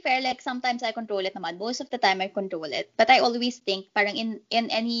to be fair, like, sometimes I control it naman. Most of the time, I control it. But I always think, parang in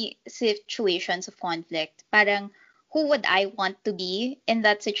any situations of conflict, parang, who would I want to be in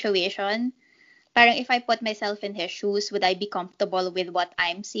that situation? Parang if I put myself in his shoes, would I be comfortable with what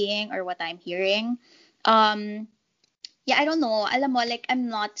I'm seeing or what I'm hearing? Yeah, I don't know. Alam mo, like, I'm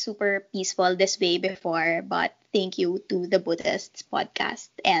not super peaceful this way before, but thank you to the Buddhists podcast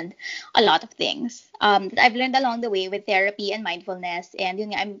and a lot of things that I've learned along the way with therapy and mindfulness. And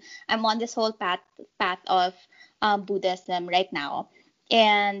yun nga, I'm on this whole path of Buddhism right now.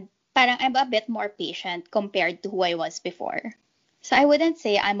 And parang I'm a bit more patient compared to who I was before. So I wouldn't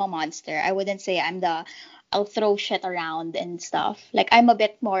say I'm a monster. I wouldn't say I'll throw shit around and stuff. Like, I'm a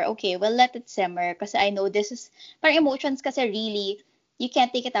bit more, okay, well, let it simmer. Kasi I know this is, parang emotions kasi really, you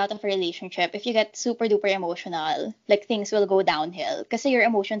can't take it out of a relationship. If you get super duper emotional, like, things will go downhill. Kasi your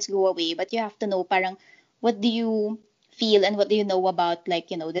emotions go away, but you have to know parang, what do you feel and what do you know about, like,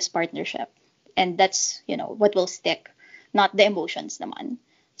 this partnership? And that's, what will stick, not the emotions naman.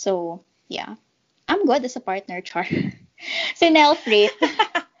 So, yeah. I'm good as a partner, Char. Si Nelfrit.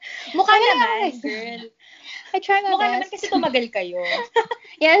 Mukha naman, girl. I try my Mukha best. naman kasi tumagal kayo.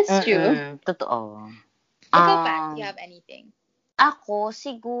 Yes, true. Totoo. Ikaw, Pat, do you have anything? Ako,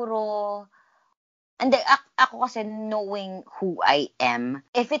 siguro, hindi, ako kasi knowing who I am,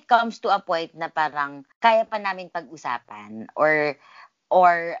 if it comes to a point na parang kaya pa namin pag-usapan or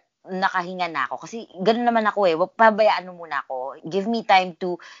nakahinga na ako. Kasi ganoon naman ako eh. Pabayaan mo muna ako. Give me time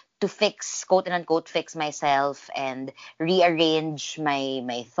to fix, quote and unquote, fix myself and rearrange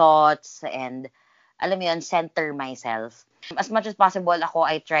my thoughts and alam mo yun, center myself. As much as possible,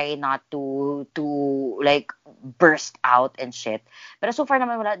 I try not to like burst out and shit. Pero so far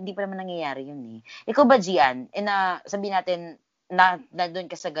naman hindi pa naman nangyayari yun eh. Ikaw ba, Gian, sabihin natin na doon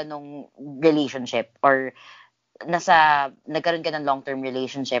ka sa ganong relationship or nagkaroon ka ng long-term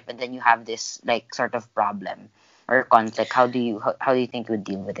relationship and then you have this like sort of problem or conflict, how do you think you would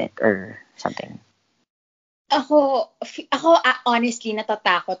deal with it or something? Ako honestly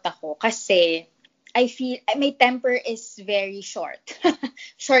natatakot ako kasi I feel my temper is very short.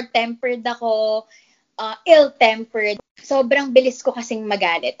 Short-tempered ako, ill-tempered. Sobrang bilis ko kasing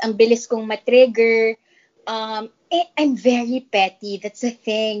magalit. Ang bilis kong matrigger. I'm very petty. That's the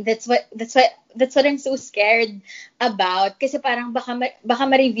thing. That's what I'm so scared about. Kasi parang baka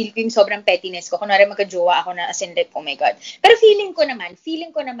ma-reveal ko yung sobrang pettiness ko. Kunwari magka-jowa ako na as in like, oh my God. Pero feeling ko naman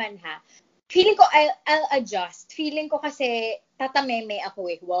I'll adjust. Feeling ko kasi tatameme ako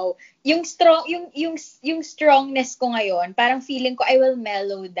eh. Wow. Yung strongness ko ngayon, parang feeling ko I will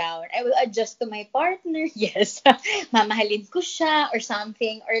mellow down. I will adjust to my partner. Yes. Mamahalin ko siya or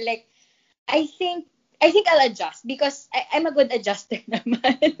something, or like I think I'll adjust because I'm a good adjuster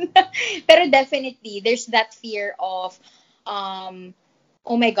naman. Pero definitely there's that fear of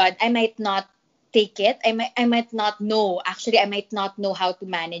oh my God, I might not take it. I might not know. Actually, I might not know how to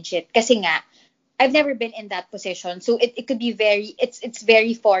manage it. Kasi nga, I've never been in that position. So it could be it's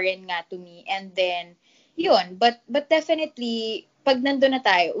very foreign nga to me. And then, yun. But definitely, pag nandun na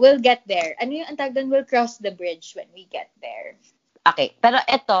tayo, we'll get there. Ano yung antag doon? We'll cross the bridge when we get there. Okay. Pero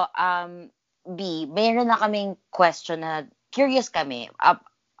eto, B, mayroon na kaming question na curious kami.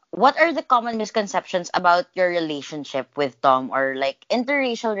 What are the common misconceptions about your relationship with Tom or like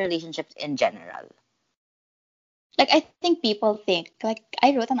interracial relationships in general? Like, I think people think, like,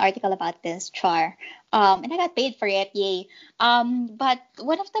 I wrote an article about this, Char, and I got paid for it, yay. But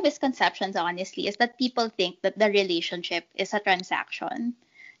one of the misconceptions, honestly, is that people think that the relationship is a transaction.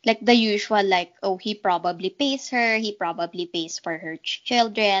 Like, the usual, like, oh, he probably pays her, he probably pays for her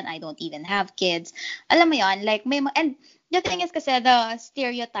children, I don't even have kids. Alam mo yon, like, and the thing is kasi the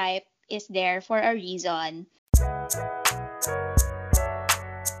stereotype is there for a reason.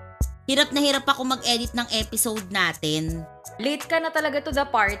 Hirap na hirap ako mag-edit ng episode natin. Late ka na talaga to the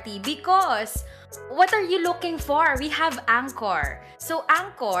party because what are you looking for? We have Anchor. So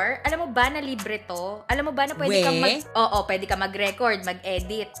Anchor, alam mo ba na libre to? Alam mo ba na pwede kang pwede ka mag-record,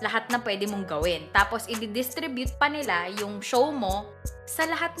 mag-edit, lahat na pwede mong gawin. Tapos i-distribute pa nila yung show mo sa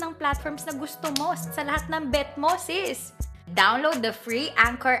lahat ng platforms na gusto mo, sa lahat ng bet mo, sis. Download the free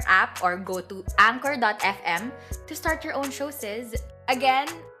Anchor app or go to anchor.fm to start your own show, sis. Again,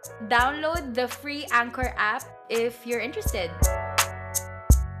 download the free Anchor app if you're interested.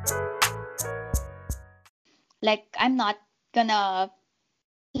 Like, I'm not gonna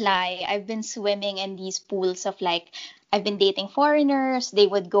lie. I've been swimming in these pools of like, I've been dating foreigners. They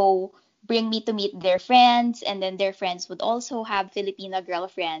would go bring me to meet their friends, and then their friends would also have Filipino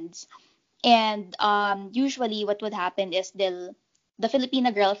girlfriends. And usually what would happen is the Filipino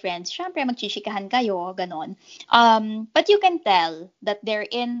girlfriends, syempre magchichikahan kayo, ganon. But you can tell that they're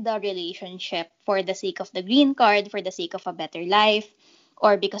in the relationship for the sake of the green card, for the sake of a better life,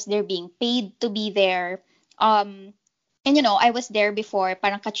 or because they're being paid to be there. And you know, I was there before,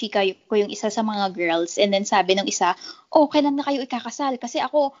 parang kachika ko yung isa sa mga girls, and then sabi ng isa, oh, kailan na kayo ikakasal? Kasi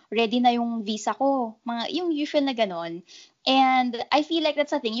ako, ready na yung visa ko. Yung usual na ganon. And I feel like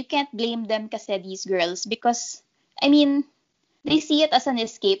that's a thing. You can't blame them kasi these girls because, I mean, they see it as an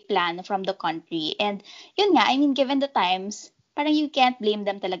escape plan from the country. And yun nga, I mean, given the times, parang you can't blame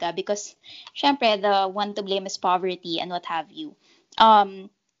them talaga because, syempre, the one to blame is poverty and what have you.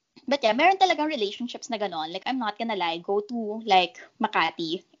 But yeah, meron talagang relationships na ganon. Like, I'm not gonna lie, go to, like,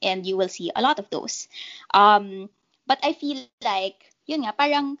 Makati and you will see a lot of those. But I feel like, yun nga,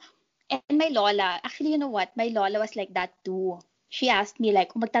 parang, and my lola, actually, you know what? My lola was like that too. She asked me like,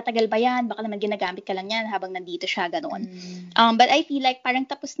 kung magtatagal ba yan? Baka naman ginagamit ka lang yan habang nandito siya, ganon. But I feel like parang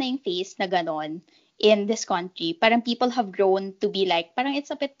tapos na yung phase na ganon in this country. Parang people have grown to be like, parang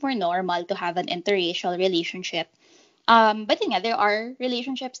it's a bit more normal to have an interracial relationship. But yun nga, there are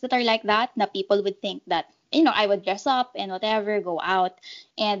relationships that are like that, na people would think that, you know, I would dress up and whatever, go out.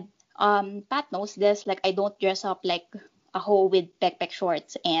 And Pat knows this, like, I don't dress up like a hoe with pek-pek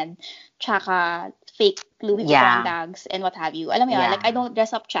shorts and tsaka fake Louis Vuitton bags and what have you. Alam mo yun, like, I don't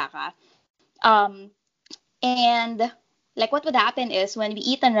dress up tsaka. And like, what would happen is when we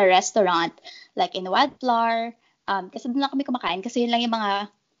eat in a restaurant, like in Wildflower, kasi doon lang kami kumakain kasi yun lang yung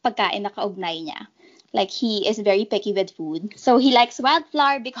mga pagkain na kaugnay niya. Like, he is very picky with food. So, he likes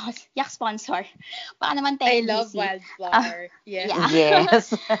Wildflower because, yak sponsor. Baka naman tayo I love Wildflower. Yeah.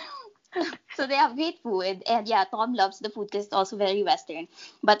 Yes. So they have great food. And yeah, Tom loves the food because it's also very Western.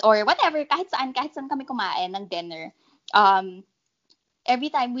 But, or whatever, kahit saan kami kumain ng dinner, um, every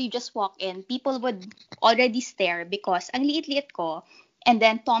time we just walk in, people would already stare because ang liit-liit ko. And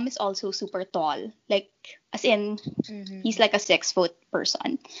then Tom is also super tall. Like, as in, he's like a 6 foot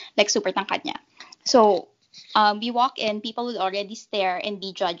person. Like, super tangkad niya. So, we walk in, people would already stare and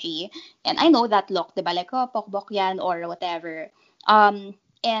be judgy. And I know that look, diba? Like, oh, pokbok yan or whatever.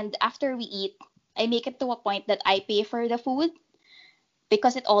 And after we eat, I make it to a point that I pay for the food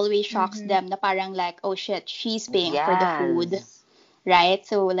because it always shocks them na parang like, oh shit, she's paying for the food. Yes. Right?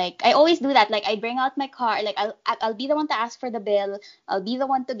 So like I always do that. Like I bring out my card. Like I'll be the one to ask for the bill. I'll be the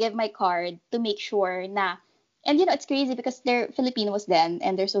one to give my card to make sure na. And you know it's crazy because they're Filipinos then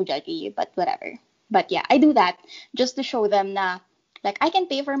and they're so judgy. But whatever. But yeah, I do that just to show them na like I can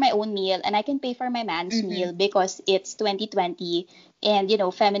pay for my own meal and I can pay for my man's meal because it's 2020 and you know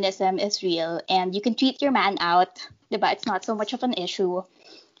feminism is real and you can treat your man out. Diba? It's not so much of an issue.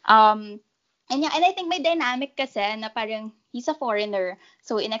 And yeah, and I think may dynamic kasi na parang he's a foreigner.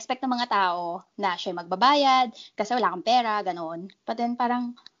 So, in-expect ng mga tao na siya magbabayad kasi wala kang pera, ganon. But then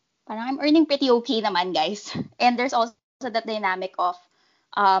parang I'm earning pretty okay naman, guys. And there's also that dynamic of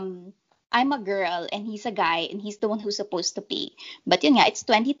I'm a girl and he's a guy and he's the one who's supposed to pay. But yun nga, it's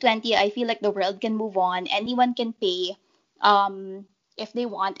 2020. I feel like the world can move on. Anyone can pay if they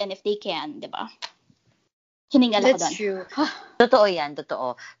want and if they can, di ba? Hiningal ako doon. That's true. Totoo yan,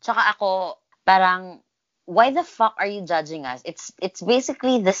 totoo. Tsaka ako, parang, why the fuck are you judging us? It's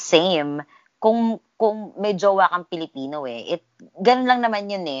basically the same kung may jowa kang Pilipino eh. Ganun lang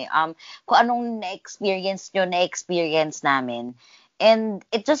naman yun eh. Kung anong na-experience nyo, na-experience namin. And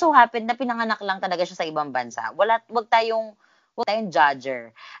it just so happened na pinanganak lang talaga siya sa ibang bansa. Wag tayong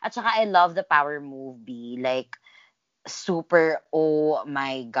judger. At saka I love the power movie. Like, super, oh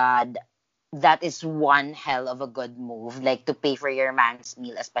my God, that is one hell of a good move. Like, to pay for your man's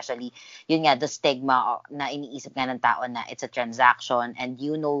meal, especially, yun nga, the stigma na iniisip nga ng tao na it's a transaction and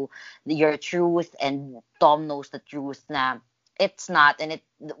you know your truth and Tom knows the truth na it's not and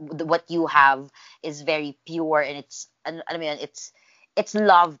what you have is very pure and it's, alam mo yun, it's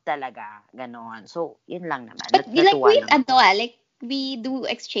love talaga. Ganon. So, yun lang naman. But like, we do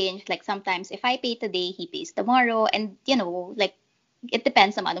exchange, like, sometimes if I pay today, he pays tomorrow, and, you know, like, it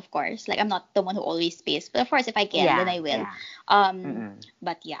depends naman, of course. Like, I'm not the one who always pays. But of course, if I can, then I will. Yeah.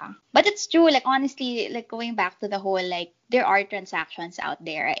 But yeah. But it's true, like, honestly, like, going back to the whole, like, there are transactions out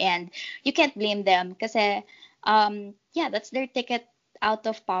there. And you can't blame them. Kasi, yeah, that's their ticket out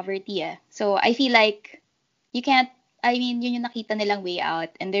of poverty. Eh. So, I feel like, you can't, I mean, yun yung nakita nilang way out.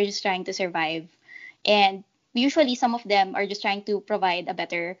 And they're just trying to survive. And usually, some of them are just trying to provide a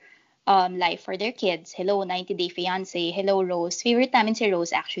better life for their kids. Hello, 90 Day Fiancé. Hello, Rose. Favorite namin si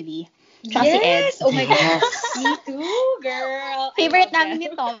Rose, actually. Tsaka si Ed. Yes! Oh my God. Me too, girl. Favorite namin ni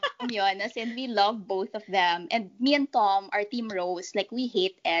Tom yun. As in, we love both of them. And me and Tom are Team Rose. Like, we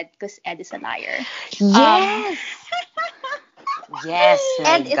hate Ed because Ed is a liar. Yes! Yes,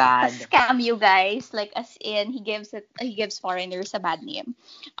 my Ed God. is a scam, you guys. Like, as in, he gives foreigners a bad name.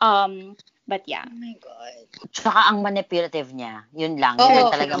 But yeah. Oh my God. Tsaka ang manipulative niya. Yun lang. Oo, Yun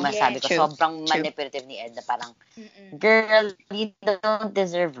lang talaga true. masabi ko. True. Sobrang True. manipulative ni Ed na parang, girl, you don't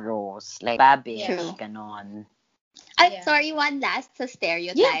deserve Rose. Like, babish. True. Ganon. Yeah. Sorry, one last sa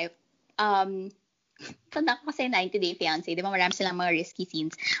stereotype. Tanda ko kasi 90 Day Fiancé, di ba marami silang mga risky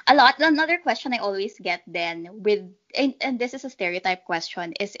scenes. Another question I always get then and this is a stereotype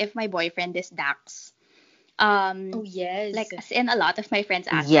question, is if my boyfriend is Dax. Oh, yes. Like, as in, a lot of my friends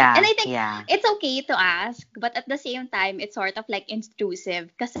ask Yeah, that. And I think yeah. it's okay to ask, but at the same time, it's sort of like intrusive.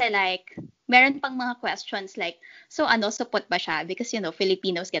 Kasi like, meron pang mga questions like, so ano, supot ba siya? Because, you know,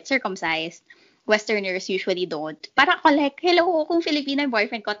 Filipinos get circumcised. Westerners usually don't. Parang ako like, hello, kung Filipino yung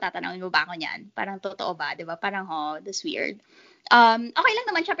boyfriend ko, tatanungin mo ba ako niyan? Parang totoo ba? Diba? Parang, oh, that's weird. Okay lang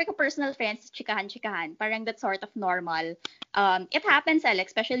naman, syempre kung personal friends, chikahan. Parang that's sort of normal. It happens, like,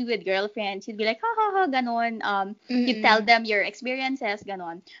 especially with girlfriends, you'd be like, ha, ganon. You tell them your experiences,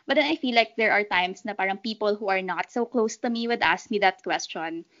 ganon. But then I feel like there are times na parang people who are not so close to me would ask me that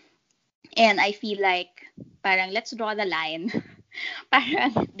question. And I feel like, parang, let's draw the line.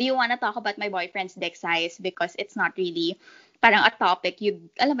 Parang, do you want to talk about my boyfriend's dick size? Because it's not really parang a topic,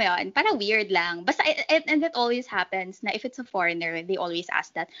 alam mo yun, parang weird lang. Basta, and it always happens na if it's a foreigner, they always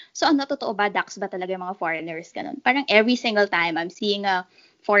ask that. So, ano, totoo ba? Dax ba talaga yung mga foreigners? Ganun. Parang every single time I'm seeing a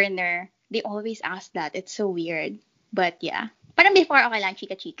foreigner, they always ask that. It's so weird. But yeah. Parang before, okay lang,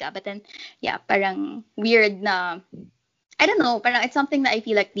 chika-chika. But then, yeah, parang weird na, I don't know, parang it's something that I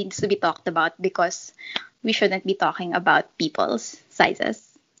feel like needs to be talked about because we shouldn't be talking about people's sizes.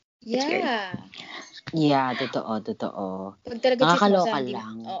 It's weird. Yeah. Yeah, totoo. Pag talaga chismosa, Nakakaloka hindi,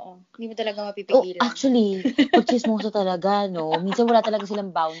 lang. oo, hindi mo talaga Oh, mapipigilan. actually, pag chismosa talaga, no, minsan wala talaga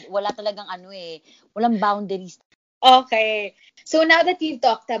wala talagang walang boundaries. Okay. So now that we've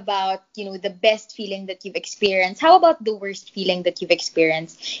talked about, the best feeling that you've experienced, how about the worst feeling that you've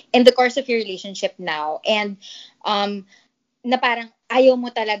experienced in the course of your relationship now? And na parang ayaw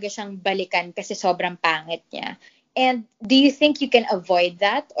mo talaga siyang balikan kasi sobrang pangit niya. And do you think you can avoid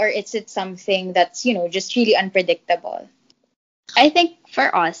that, or is it something that's, just really unpredictable? I think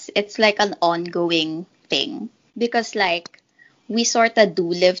for us, it's like an ongoing thing because like we sorta do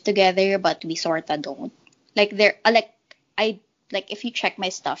live together, but we sorta don't. Like I like if you check my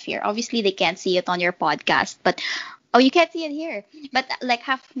stuff here, obviously they can't see it on your podcast, but oh, you can't see it here. But like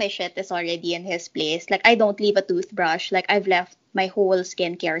half of my shit is already in his place. Like I don't leave a toothbrush. Like I've left my whole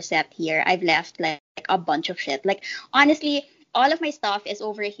skincare set here. I've left like a bunch of shit. Like honestly, all of my stuff is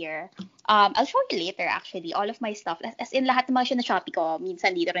over here. I'll show you later actually. All of my stuff, as in lahat ng mga na Shopee ko,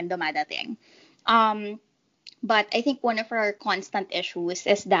 minsan dito rin dumadating. But I think one of our constant issues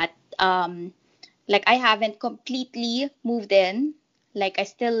is that like I haven't completely moved in. Like I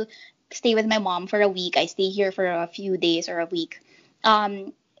still stay with my mom for a week. I stay here for a few days or a week.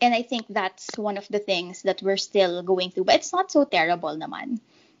 And I think that's one of the things that we're still going through. But it's not so terrible naman.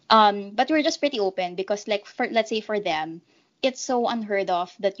 But we're just pretty open because like for let's say for them, it's so unheard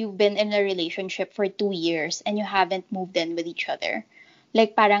of that you've been in a relationship for 2 years and you haven't moved in with each other.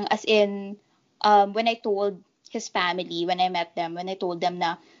 Like parang as in when I told his family, when I met them, when I told them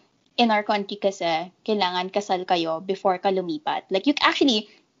na in our country kasi, kailangan kasal kayo before ka lumipat. Like, you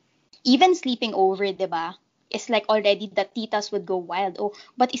actually, even sleeping over, di ba, is like already the titas would go wild. Oh,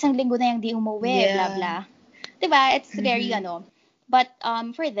 but isang linggo na yung di umuwi, blah, blah. Di ba? It's very, But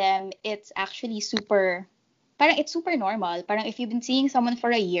for them, it's actually it's super normal. Parang if you've been seeing someone for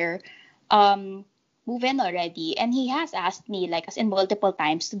a year, move in already. And he has asked me, like, as in multiple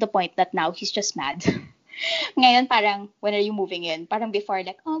times, to the point that now he's just mad. Ngayon parang, when are you moving in? Parang before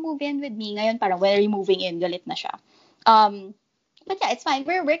like, oh, move in with me. Ngayon parang, when are you moving in? Galit na siya. But yeah, it's fine.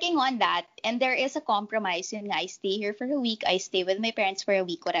 We're working on that. And there is a compromise. Yun nga, I stay here for a week. I stay with my parents for a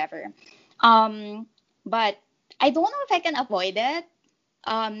week, whatever. But I don't know if I can avoid it.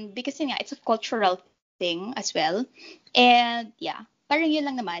 Because yun nga, it's a cultural thing as well. And yeah, parang yun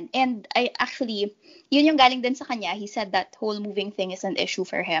lang naman. And I actually, yun yung galing din sa kanya. He said that whole moving thing is an issue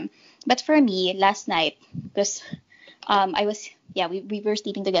for him. But for me, last night, because we were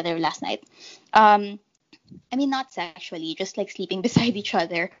sleeping together last night. I mean, not sexually, just like sleeping beside each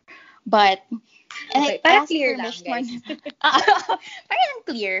other. But, and Okay, I para asked clear lang, permission. guys. Parang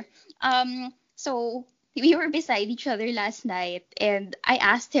clear. So, we were beside each other last night, and I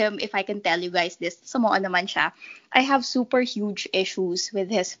asked him if I can tell you guys this. Samoan naman siya. I have super huge issues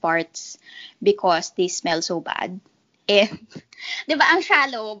with his farts because they smell so bad. And, di ba, ang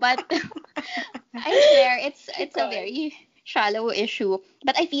shallow, but I swear, it's a very shallow issue.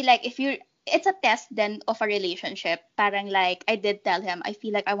 But I feel like it's a test then of a relationship. Parang like, I did tell him, I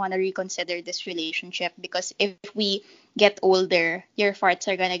feel like I want to reconsider this relationship because if we get older, your farts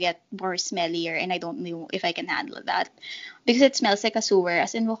are gonna get more smellier and I don't know if I can handle that. Because it smells like a sewer.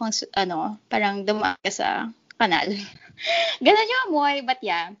 As in, mukhang, parang dumaan ka sa kanal. Ganun yung amoy. But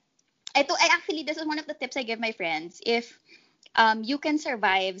yeah. This is one of the tips I give my friends. If you can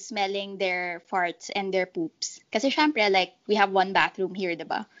survive smelling their farts and their poops. Kasi syempre, like, we have one bathroom here,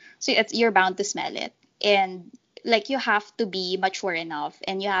 diba? So you're bound to smell it. And, like, you have to be mature enough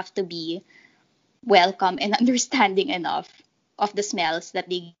and you have to be welcome and understanding enough of the smells that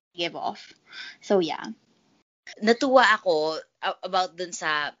they give off. So, yeah. Natuwa ako about dun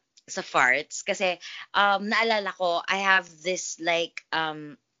sa farts kasi naalala ko I have this like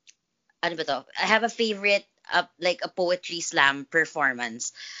ano ba to? I have a favorite like a poetry slam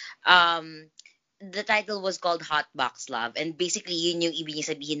performance. The title was called Hot Box Love and basically yun yung ibig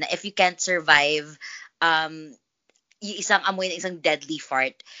niya sabihin na if you can't survive yung isang amoy ng isang deadly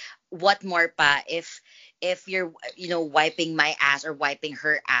fart, what more pa if you're wiping my ass or wiping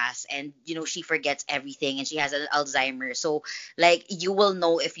her ass and she forgets everything and she has an Alzheimer, so like you will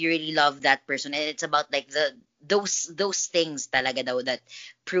know if you really love that person. And it's about like those things talaga daw that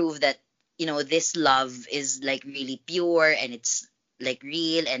prove that this love is like really pure and it's like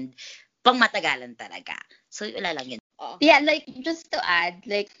real and pangmatagalan talaga. So wala lang yun. Yeah, like, just to add,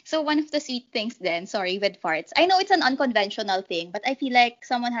 like, so one of the sweet things then, sorry, with farts, I know it's an unconventional thing, but I feel like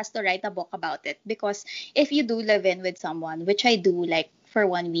someone has to write a book about it because if you do live in with someone, which I do, like, for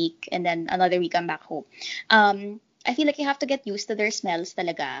 1 week and then another week I'm back home, I feel like you have to get used to their smells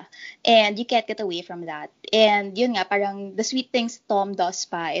talaga. And you can't get away from that. And yun nga, parang the sweet things Tom does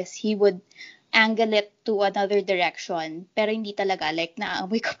pa is he would angle it to another direction. Pero hindi talaga, like,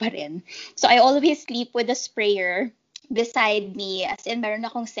 naamoy ko pa rin. So I always sleep with a sprayer beside me, as in meron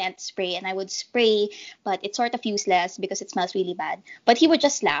akong scent spray, and I would spray, but it's sort of useless because it smells really bad. But he would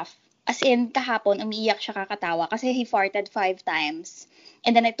just laugh. As in, kahapon, umiiyak siya kakatawa kasi he farted 5 times.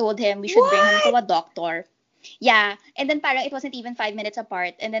 And then I told him we should bring him to a doctor. Yeah, and then parang it wasn't even 5 minutes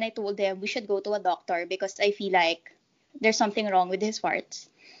apart. And then I told him we should go to a doctor because I feel like there's something wrong with his farts.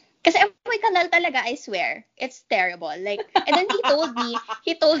 Kasi amoy kanal talaga, I swear. It's terrible. Like, and then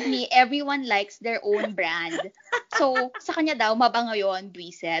he told me everyone likes their own brand. So, sa kanya daw, mabango yun,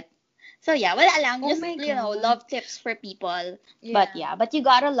 Duiset. So yeah, wala lang. Oh Just, my you know, God. love tips for people. Yeah. But you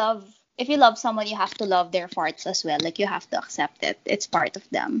gotta love, if you love someone, you have to love their farts as well. Like, you have to accept it. It's part of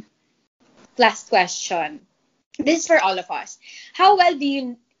them. Last question. This is for all of us. How well do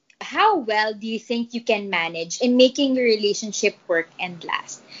you think you can manage in making your relationship work and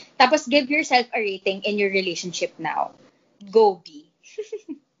last? Tapos give yourself a rating in your relationship now. Go B.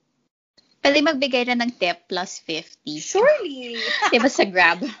 Pwede magbigay na ng tip plus 50. Surely. Diba sa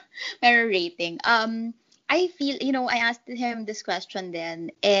Grab? Meron rating. I feel, I asked him this question then,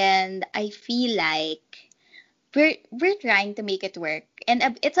 and I feel like we're trying to make it work.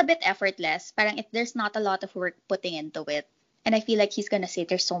 And it's a bit effortless. Parang there's not a lot of work putting into it. And I feel like he's gonna say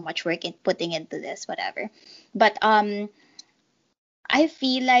there's so much work in putting into this, whatever. But I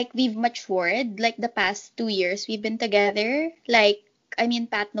feel like we've matured. Like the past 2 years we've been together. Like, I mean,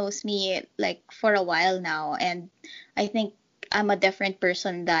 Pat knows me like for a while now, and I think I'm a different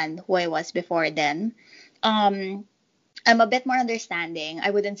person than who I was before then. I'm a bit more understanding.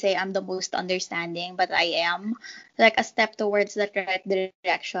 I wouldn't say I'm the most understanding, but I am like a step towards the right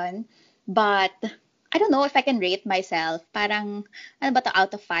direction. But I don't know if I can rate myself. Parang, ano ba to,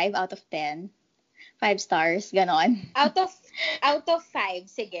 out of 5, out of 10? 5 stars, ganon. Out of 5,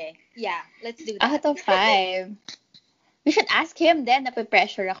 sige. Yeah, let's do that. Out of 5. We should ask him then.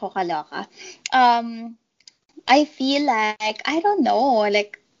 Nape-pressure ako, kaloka. I feel like, I don't know,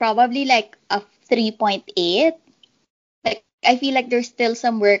 like probably like a 3.8. Like, I feel like there's still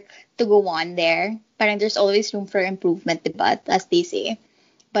some work to go on there. Parang there's always room for improvement, diba? As they say.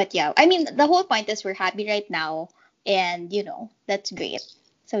 But yeah, I mean, the whole point is we're happy right now. And, that's great.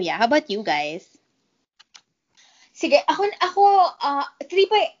 So yeah, how about you guys? Sige, ako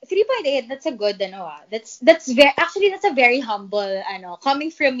 3.8, that's a good That's a very humble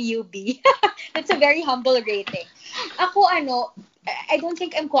coming from you, B. That's a very humble rating. Ako I don't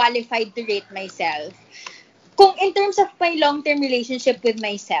think I'm qualified to rate myself. Kung in terms of my long-term relationship with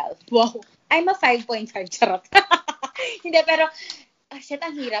myself, wow, I'm a 5.5, charot. Hindi, pero shit,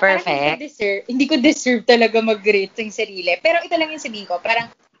 ang hirap. Perfect. Parang hindi ko deserve talaga mag-rate yung sarili. Pero ito lang yung sabihin ko, parang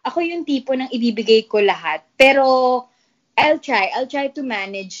ako yung tipo ng ibibigay ko lahat. Pero I'll try to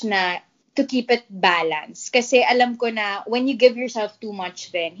manage na to keep it balanced. Kasi alam ko na when you give yourself too much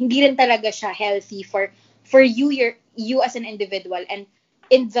then, hindi rin talaga siya healthy for you as an individual and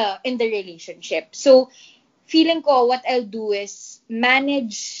in the relationship. So feeling ko what I'll do is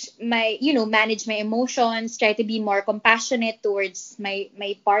manage my emotions, try to be more compassionate towards my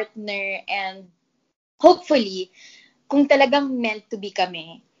partner, and hopefully kung talagang meant to be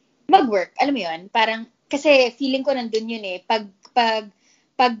kami, mag-work. Alam mo yun? Parang, kasi feeling ko nandun yun eh. Pag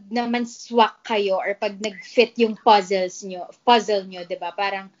naman swak kayo or pag nag-fit yung puzzle nyo, diba?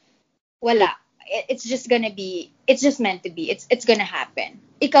 Parang, wala. It's just meant to be. It's gonna happen.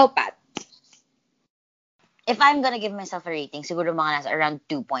 Ikaw, Pat? If I'm gonna give myself a rating, siguro mga nasa around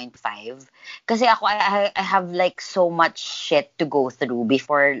 2.5. Kasi ako, I have like so much shit to go through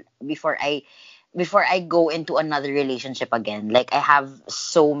before I go into another relationship again. Like, I have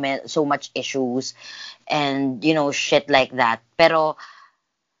so much issues and, shit like that. Pero,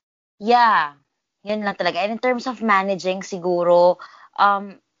 yeah, yun lang talaga. And in terms of managing, siguro,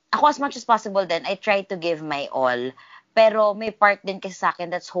 ako as much as possible then, I try to give my all. Pero may part din kasi sa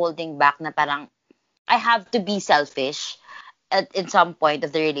akin that's holding back na parang, I have to be selfish in some point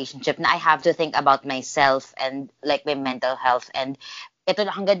of the relationship na I have to think about myself and like my mental health, and ito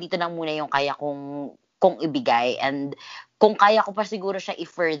na, hanggang dito lang muna yung kaya kong ibigay, and kung kaya ko pa siguro siya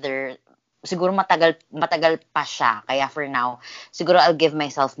i-further, siguro matagal pa siya, kaya for now siguro I'll give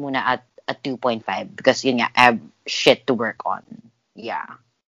myself muna at 2.5 because yun nga, I have shit to work on. Yeah.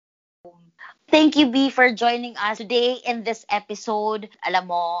 Thank you, B, for joining us today in this episode.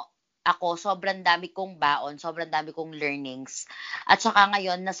 Alam mo, ako, sobrang dami kong baon, sobrang dami kong learnings. At saka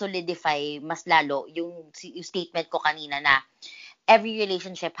ngayon, na-solidify mas lalo yung statement ko kanina na every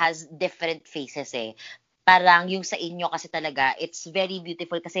relationship has different phases eh. parang yung sa inyo kasi talaga, it's very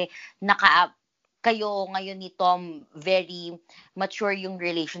beautiful kasi kayo ngayon ni Tom, very mature yung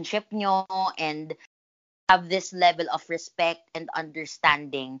relationship nyo and have this level of respect and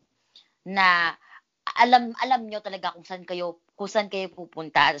understanding na alam nyo talaga kung saan kayo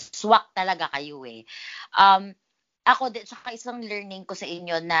pupunta. Swak talaga kayo eh. Ako din, saka isang learning ko sa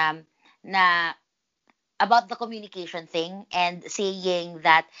inyo na about the communication thing and saying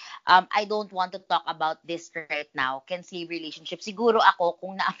that I don't want to talk about this right now can save relationship. Siguro ako,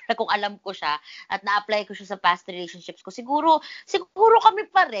 kung alam ko siya at na-apply ko siya sa past relationships ko, siguro kami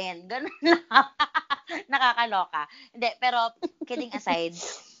pa rin. Ganun lang. Nakakaloka. Hindi, pero kidding aside,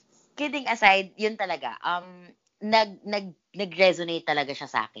 yun talaga. Nag-resonate talaga siya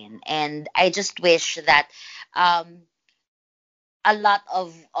sa akin. And I just wish that a lot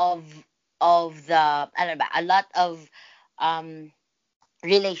of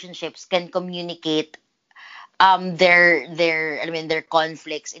relationships can communicate their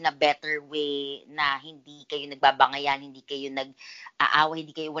conflicts in a better way na hindi kayo nagbabangayan, hindi kayo nag-aaway,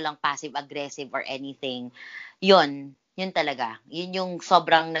 hindi kayo walang passive aggressive or anything. Yun talaga. Yun yung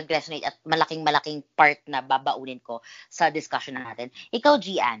sobrang nag-resonate at malaking part na babaunin ko sa discussion natin. Ikaw,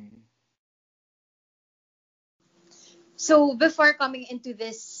 Gian. So, before coming into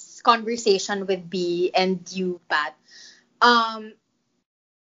this conversation with B and you, Pat, I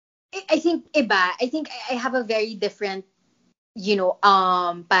think I have a very different,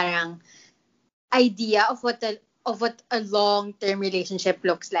 parang idea of what a long-term relationship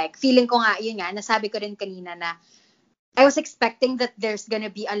looks like. Feeling ko nga, yun nga, nasabi ko rin kanina na I was expecting that there's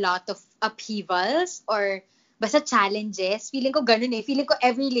gonna be a lot of upheavals or basta challenges. Feeling ko ganun eh. Feeling ko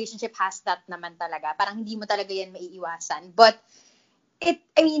every relationship has that naman talaga. Parang hindi mo talaga yan maiiwasan. But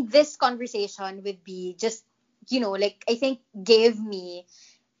this conversation would be just, I think gave me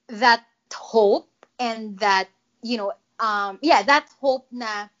that hope and that, that hope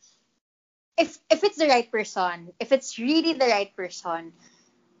na if it's the right person, if it's really the right person,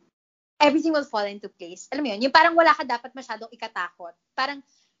 everything will fall into place. Alam mo yun? Yung parang wala ka dapat masyadong ikatakot. Parang,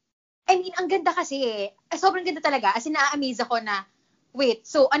 ang ganda kasi eh. Sobrang ganda talaga. As in, na-amaze ako na, wait,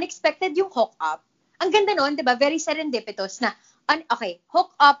 so unexpected yung hook up. Ang ganda nun, di ba? Very serendipitous na,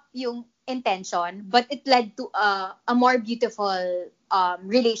 hook up yung intention, but it led to a more beautiful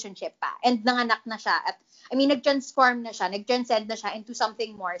relationship pa. And nanganak na siya. At, nag-transform na siya, nag-transcend na siya into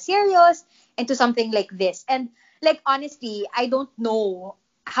something more serious, into something like this. And, honestly, I don't know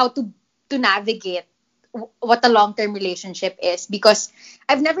how to navigate what a long-term relationship is because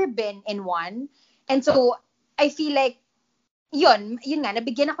I've never been in one. And so, I feel like, yun nga,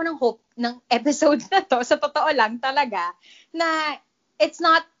 nabigyan ako ng hope ng episode na to, sa totoo lang talaga, na it's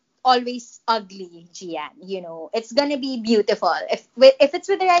not always ugly, Gian, It's gonna be beautiful. If it's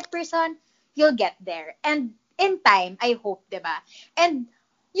with the right person, you'll get there. And in time, I hope, diba? And,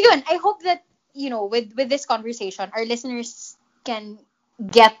 yun, I hope that, with this conversation, our listeners can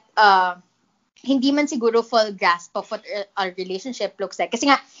get hindi man siguro full grasp of what our relationship looks like. Kasi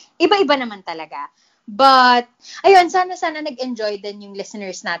nga, iba-iba naman talaga. But, ayun, sana nag-enjoy din yung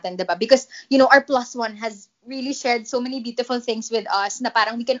listeners natin, diba? Because, our +1 has really shared so many beautiful things with us na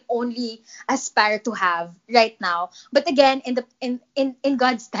parang we can only aspire to have right now. But again, in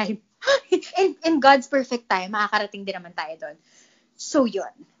God's time, in God's perfect time, makakarating din naman tayo doon. So,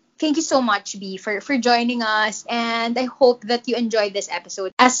 yun. Thank you so much, B, for joining us. And I hope that you enjoyed this episode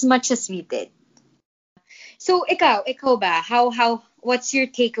as much as we did. So, ikaw ba? What's your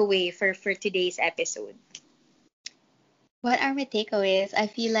takeaway for today's episode? What are my takeaways? I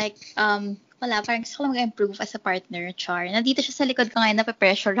feel like, parang gusto ko lang mag-improve as a partner, Char. Nandito siya sa likod ko ngayon,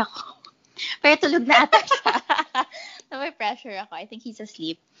 nape-pressure ako. Pero tulog na ata siya. Nape-pressure ako. I think he's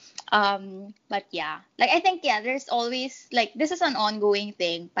asleep. But yeah. I think, there's always, this is an ongoing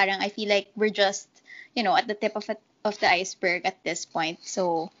thing. Parang I feel like we're just, at the tip of the iceberg at this point.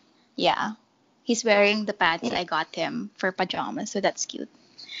 So, yeah. He's wearing the pants I got him for pajamas, so that's cute.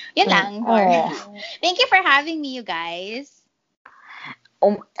 Yun lang. Thank you for having me, you guys.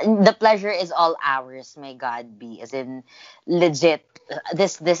 The pleasure is all ours, my God, B. As in, legit.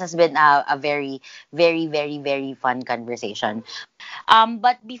 This has been a very, very, very, very fun conversation.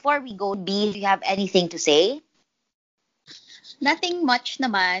 But before we go, B, do you have anything to say? Nothing much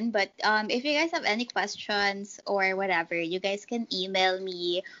naman, but if you guys have any questions or whatever, you guys can email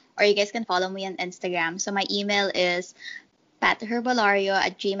me or you guys can follow me on Instagram. So my email is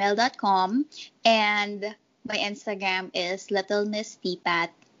patherbalario@gmail.com and my Instagram is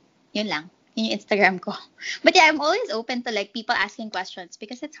littlemiss.pat. Yun lang. Yun yung Instagram ko. But yeah, I'm always open to people asking questions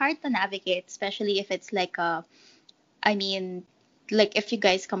because it's hard to navigate, especially if it's like if you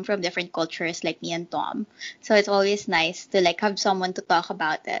guys come from different cultures like me and Tom. So it's always nice to like have someone to talk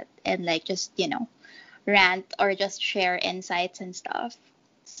about it and like just, rant or just share insights and stuff.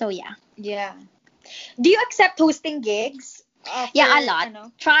 So yeah. Yeah. Do you accept hosting gigs? Yeah, a For, lot.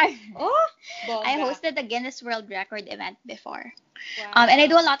 ano? Try. Oh, I bongga. hosted the Guinness World Record event before. Wow. And I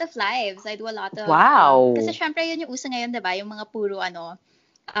do a lot of lives. I do a lot of Wow. kasi syempre yun yung uso ngayon, 'di ba? Yung mga puro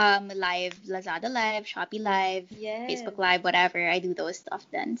live, Lazada live, Shopee live, Yes. Facebook live, whatever. I do those stuff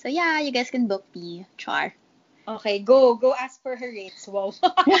then. So yeah, you guys can book me. Char. Okay, go ask for her rates. Wow.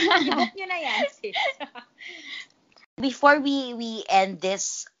 I-book nyo na yan, sis. Before we end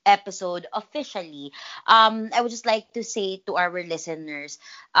this episode officially, I would just like to say to our listeners,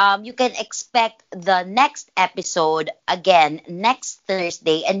 you can expect the next episode again next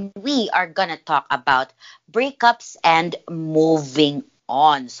Thursday, and we are gonna talk about breakups and moving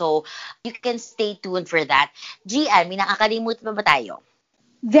on. So you can stay tuned for that. Gian, may nakakalimutan pa ba tayo?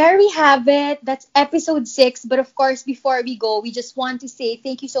 There we have it. That's episode 6. But of course, before we go, we just want to say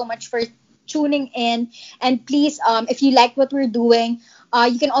thank you so much for tuning in. And please, if you like what we're doing,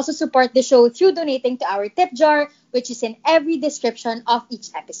 you can also support the show through donating to our tip jar, which is in every description of each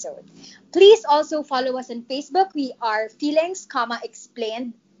episode. Please also follow us on Facebook. We are Feelings,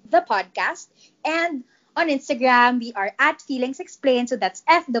 Explained, the podcast. And on Instagram, we are at Feelings Explained. So that's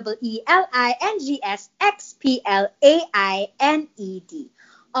FEELINGSXPLAINED.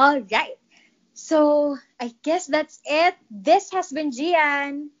 All right. So I guess that's it. This has been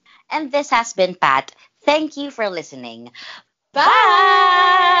Gian. And this has been Pat. Thank you for listening. Bye!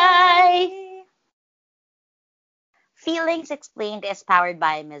 Feelings Explained is powered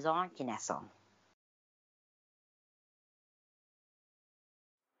by Maison Kineso.